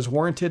show that it was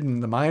warranted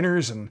in the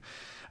minors. And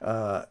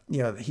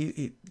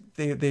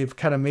they've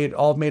kind of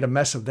made a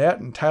mess of that.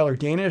 And Tyler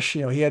Danish,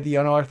 he had the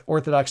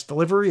unorthodox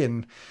delivery,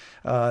 and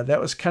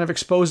that was kind of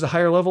exposed to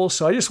higher levels.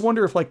 So I just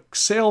wonder if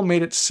Sale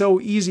made it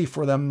so easy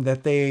for them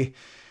that they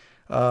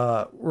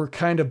were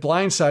kind of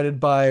blindsided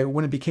by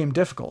when it became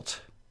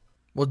difficult.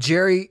 Well,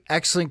 Jerry,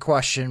 excellent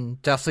question.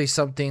 Definitely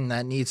something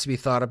that needs to be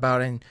thought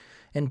about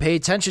and pay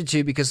attention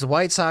to, because the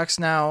White Sox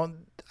now,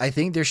 I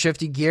think they're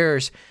shifting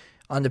gears.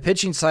 On the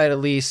pitching side, at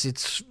least,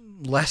 it's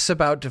less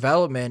about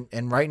development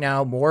and right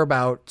now more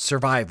about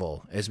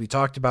survival. As we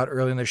talked about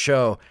earlier in the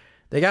show,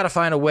 they got to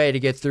find a way to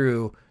get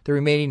through the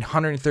remaining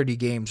 130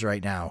 games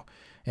right now.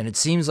 And it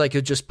seems like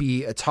it'll just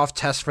be a tough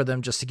test for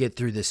them just to get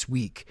through this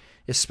week,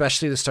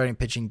 especially the starting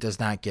pitching does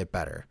not get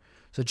better.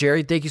 So,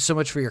 Jerry, thank you so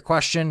much for your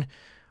question.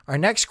 Our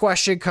next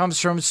question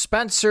comes from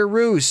Spencer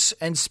Roos,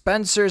 and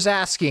Spencer's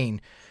asking,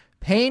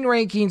 pain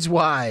rankings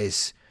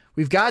wise,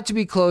 we've got to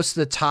be close to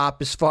the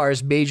top as far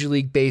as Major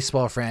League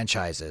Baseball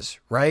franchises,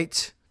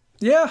 right?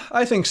 Yeah,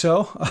 I think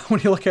so.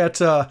 When you look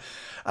at,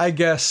 I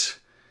guess,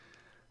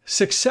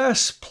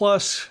 success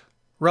plus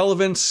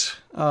relevance,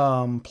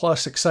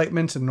 plus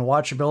excitement and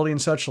watchability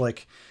and such,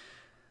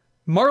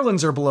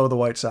 Marlins are below the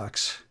White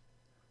Sox.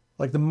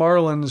 The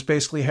Marlins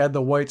basically had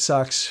the White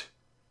Sox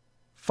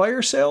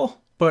fire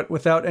sale, but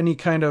without any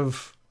kind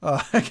of,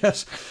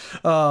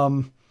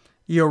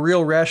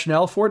 real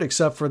rationale for it,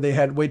 except for they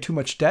had way too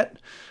much debt.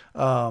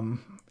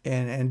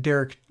 And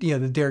Derek, the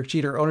Derek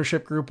Jeter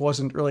ownership group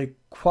wasn't really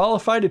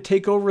qualified to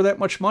take over that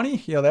much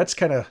money. That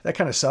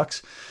kind of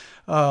sucks.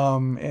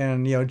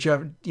 And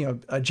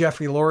a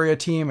Jeffrey Loria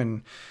team,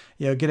 and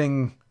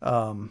getting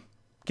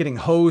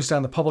hosed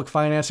on the public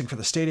financing for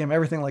the stadium,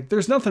 everything.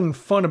 There's nothing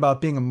fun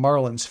about being a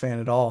Marlins fan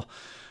at all.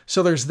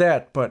 So there's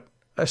that. But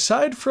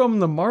aside from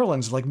the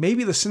Marlins,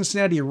 maybe the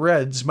Cincinnati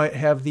Reds might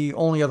have the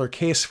only other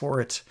case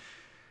for it.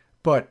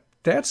 But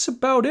that's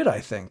about it,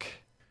 I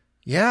think.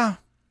 Yeah.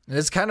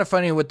 It's kind of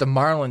funny with the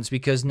Marlins,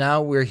 because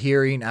now we're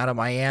hearing out of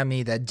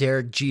Miami that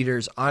Derek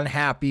Jeter's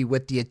unhappy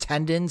with the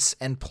attendance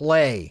and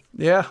play.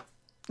 Yeah.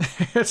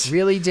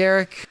 Really,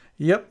 Derek?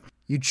 Yep.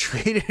 You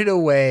traded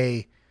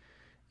away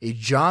a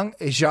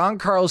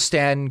Giancarlo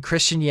Stanton,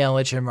 Christian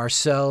Yelich, and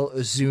Marcell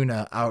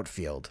Ozuna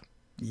outfield.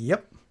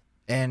 Yep.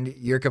 And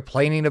you're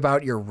complaining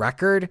about your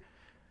record?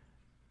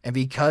 And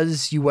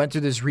because you went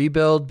through this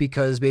rebuild,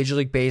 because Major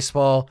League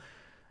Baseball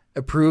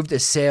approved a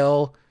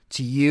sale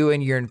to you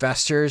and your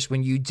investors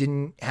when you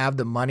didn't have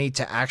the money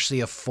to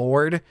actually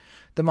afford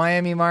the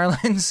Miami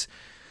Marlins,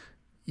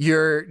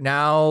 you're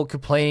now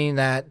complaining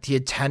that the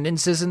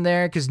attendance isn't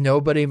there because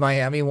nobody in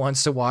Miami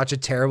wants to watch a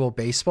terrible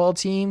baseball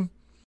team?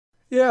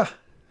 Yeah.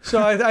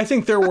 So I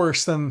think they're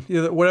worse than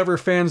whatever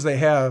fans they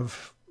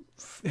have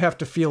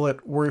to feel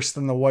it worse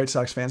than the White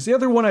Sox fans. The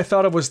other one I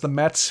thought of was the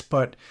Mets,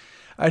 but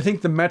I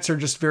think the Mets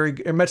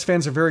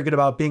fans are very good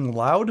about being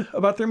loud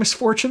about their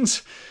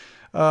misfortunes.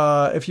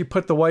 If you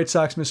put the White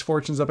Sox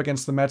misfortunes up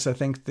against the Mets, I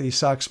think the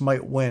Sox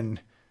might win.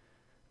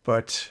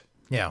 But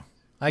yeah,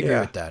 I agree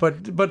with that.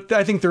 But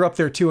I think they're up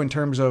there too in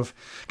terms of,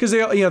 because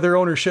their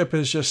ownership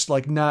is just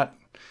like not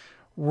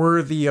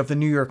worthy of the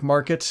New York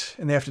market,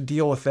 and they have to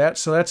deal with that.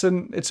 So that's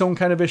its own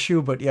kind of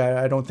issue. But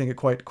yeah, I don't think it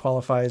quite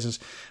qualifies as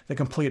the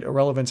complete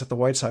irrelevance that the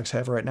White Sox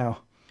have right now.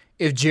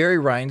 If Jerry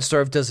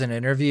Reinsdorf does an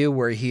interview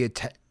where he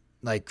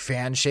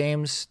fan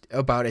shames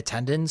about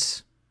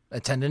attendance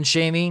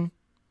shaming,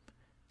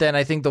 then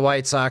I think the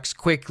White Sox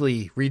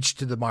quickly reach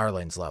to the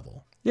Marlins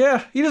level.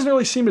 Yeah, he doesn't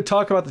really seem to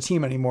talk about the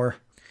team anymore.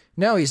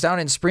 No, he's down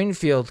in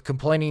Springfield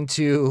complaining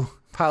to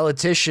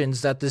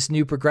politicians that this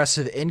new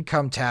progressive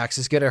income tax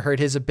is going to hurt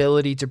his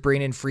ability to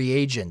bring in free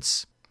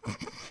agents.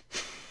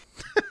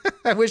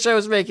 I wish I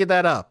was making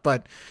that up,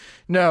 but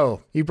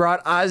no. He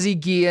brought Ozzie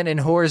Guillen and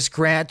Horace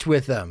Grant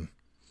with him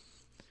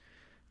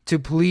to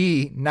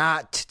plea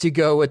not to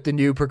go with the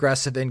new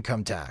progressive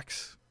income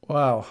tax.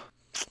 Wow.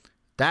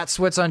 That's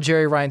what's on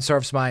Jerry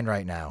Reinsdorf's mind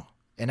right now.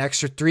 An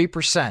extra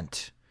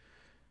 3%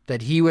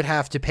 that he would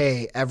have to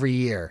pay every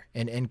year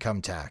in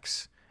income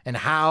tax, and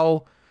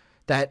how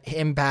that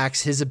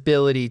impacts his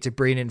ability to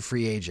bring in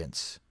free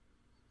agents.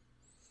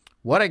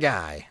 What a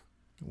guy.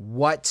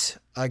 What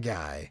a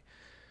guy.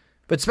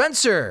 But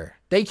Spencer,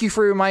 thank you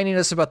for reminding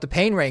us about the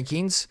pain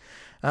rankings.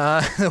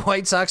 The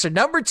White Sox are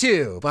number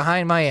 2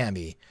 behind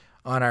Miami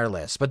on our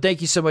list. But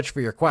thank you so much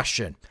for your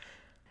question.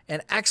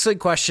 And excellent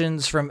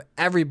questions from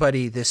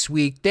everybody this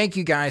week. Thank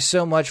you guys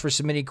so much for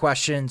submitting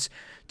questions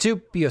to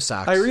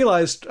BioSox. I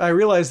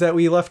realized that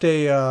we left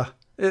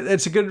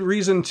it's a good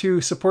reason to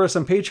support us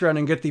on Patreon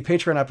and get the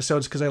Patreon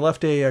episodes, because I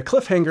left a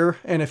cliffhanger,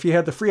 and if you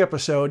had the free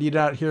episode, you'd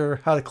not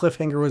hear how the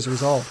cliffhanger was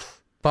resolved.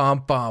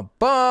 Bum, bum,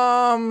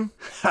 bum.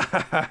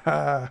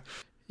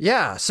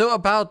 Yeah, so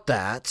about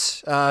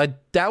that,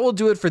 that will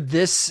do it for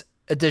this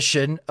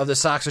edition of the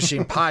Sox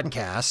Machine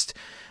podcast.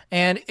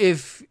 And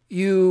if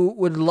you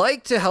would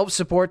like to help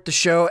support the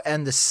show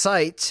and the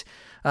site,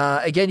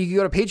 again, you can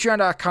go to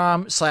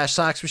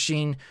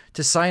patreon.com/SoxMachine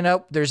to sign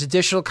up. There's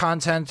additional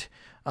content,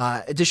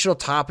 additional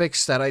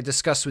topics that I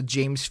discussed with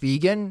James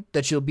Fegan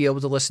that you'll be able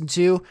to listen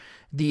to.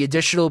 The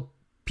additional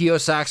P.O.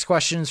 Sox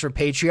questions from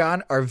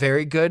Patreon are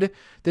very good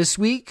this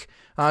week.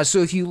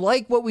 So if you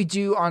like what we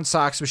do on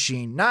Sox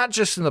Machine, not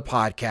just in the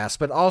podcast,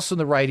 but also in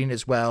the writing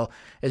as well,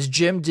 as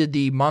Jim did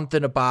the month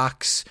in a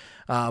box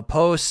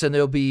posts, and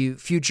there'll be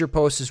future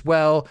posts as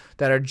well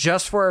that are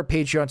just for our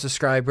Patreon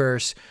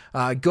subscribers.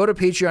 Go to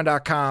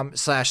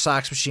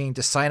patreon.com/SoxMachine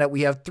to sign up.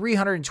 We have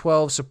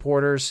 312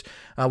 supporters,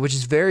 which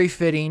is very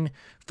fitting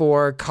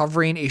for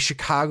covering a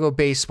Chicago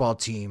baseball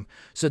team.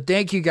 So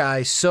thank you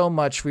guys so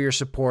much for your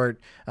support.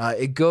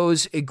 It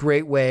goes a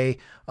great way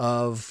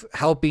of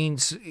helping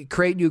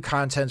create new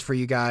content for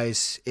you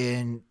guys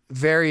in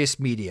various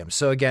mediums.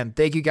 So again,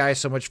 thank you guys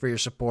so much for your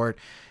support.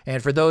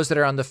 And for those that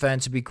are on the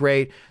fence, it'd be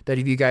great that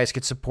if you guys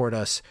could support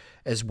us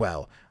as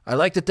well. I'd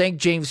like to thank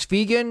James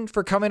Fegan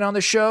for coming on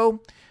the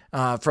show.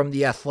 From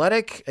The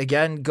Athletic.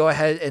 Again, go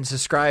ahead and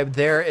subscribe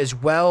there as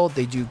well.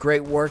 They do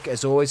great work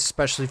as always,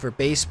 especially for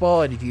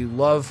baseball. And if you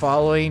love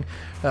following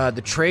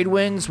the trade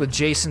wins with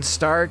Jason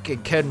Stark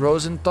and Ken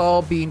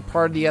Rosenthal being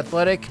part of The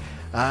Athletic,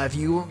 if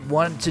you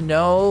want to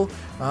know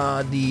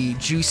the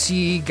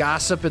juicy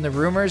gossip and the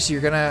rumors, you're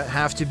going to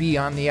have to be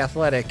on The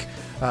Athletic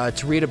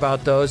to read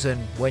about those.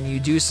 And when you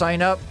do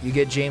sign up, you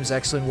get James'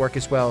 excellent work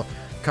as well,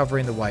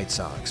 covering the White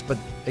Sox. But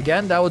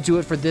again, that will do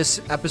it for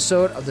this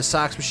episode of the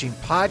Sox Machine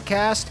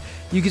podcast.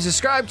 You can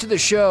subscribe to the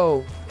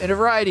show in a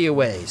variety of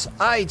ways: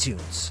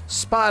 iTunes,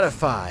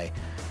 Spotify,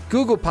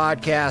 Google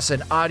Podcasts,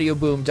 and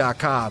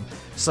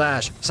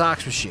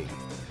audioboom.com/Sox Machine.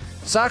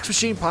 Sox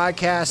Machine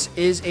Podcast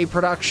is a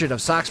production of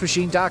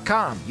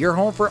SoxMachine.com, your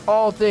home for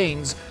all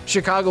things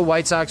Chicago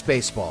White Sox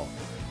baseball.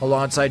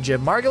 Alongside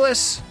Jim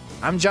Margulis,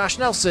 I'm Josh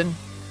Nelson.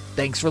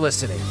 Thanks for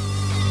listening.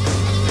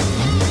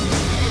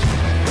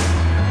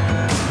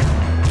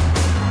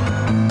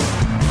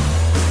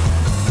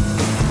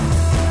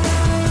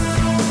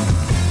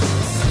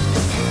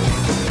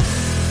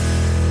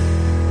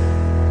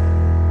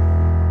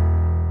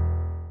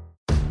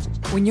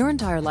 When your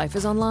entire life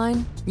is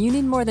online, you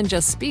need more than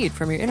just speed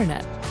from your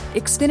internet.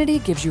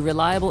 Xfinity gives you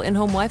reliable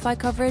in-home Wi-Fi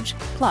coverage,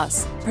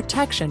 plus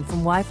protection from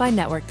Wi-Fi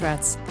network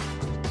threats.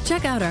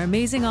 Check out our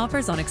amazing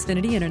offers on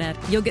Xfinity Internet.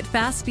 You'll get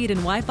fast speed and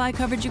Wi-Fi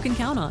coverage you can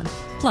count on.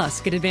 Plus,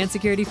 get advanced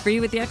security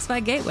free with the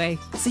xFi Gateway,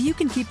 so you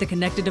can keep the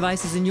connected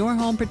devices in your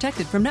home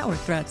protected from network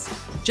threats.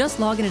 Just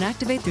log in and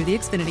activate through the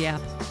Xfinity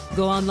app.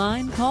 Go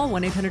online, call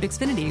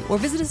 1-800-XFINITY, or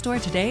visit a store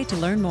today to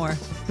learn more.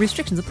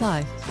 Restrictions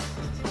apply.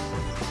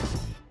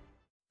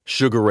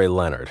 Sugar Ray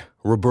Leonard,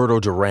 Roberto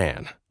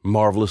Duran,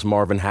 Marvelous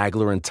Marvin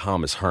Hagler, and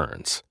Thomas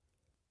Hearns.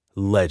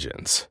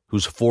 Legends,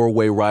 whose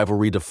four-way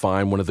rivalry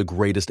defined one of the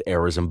greatest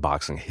eras in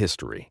boxing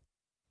history.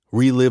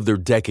 Relive their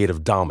decade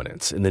of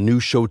dominance in the new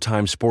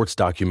Showtime sports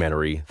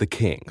documentary, The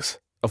Kings,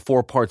 a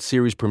 4-part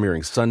series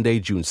premiering Sunday,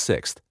 June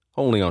 6th,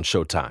 only on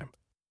Showtime.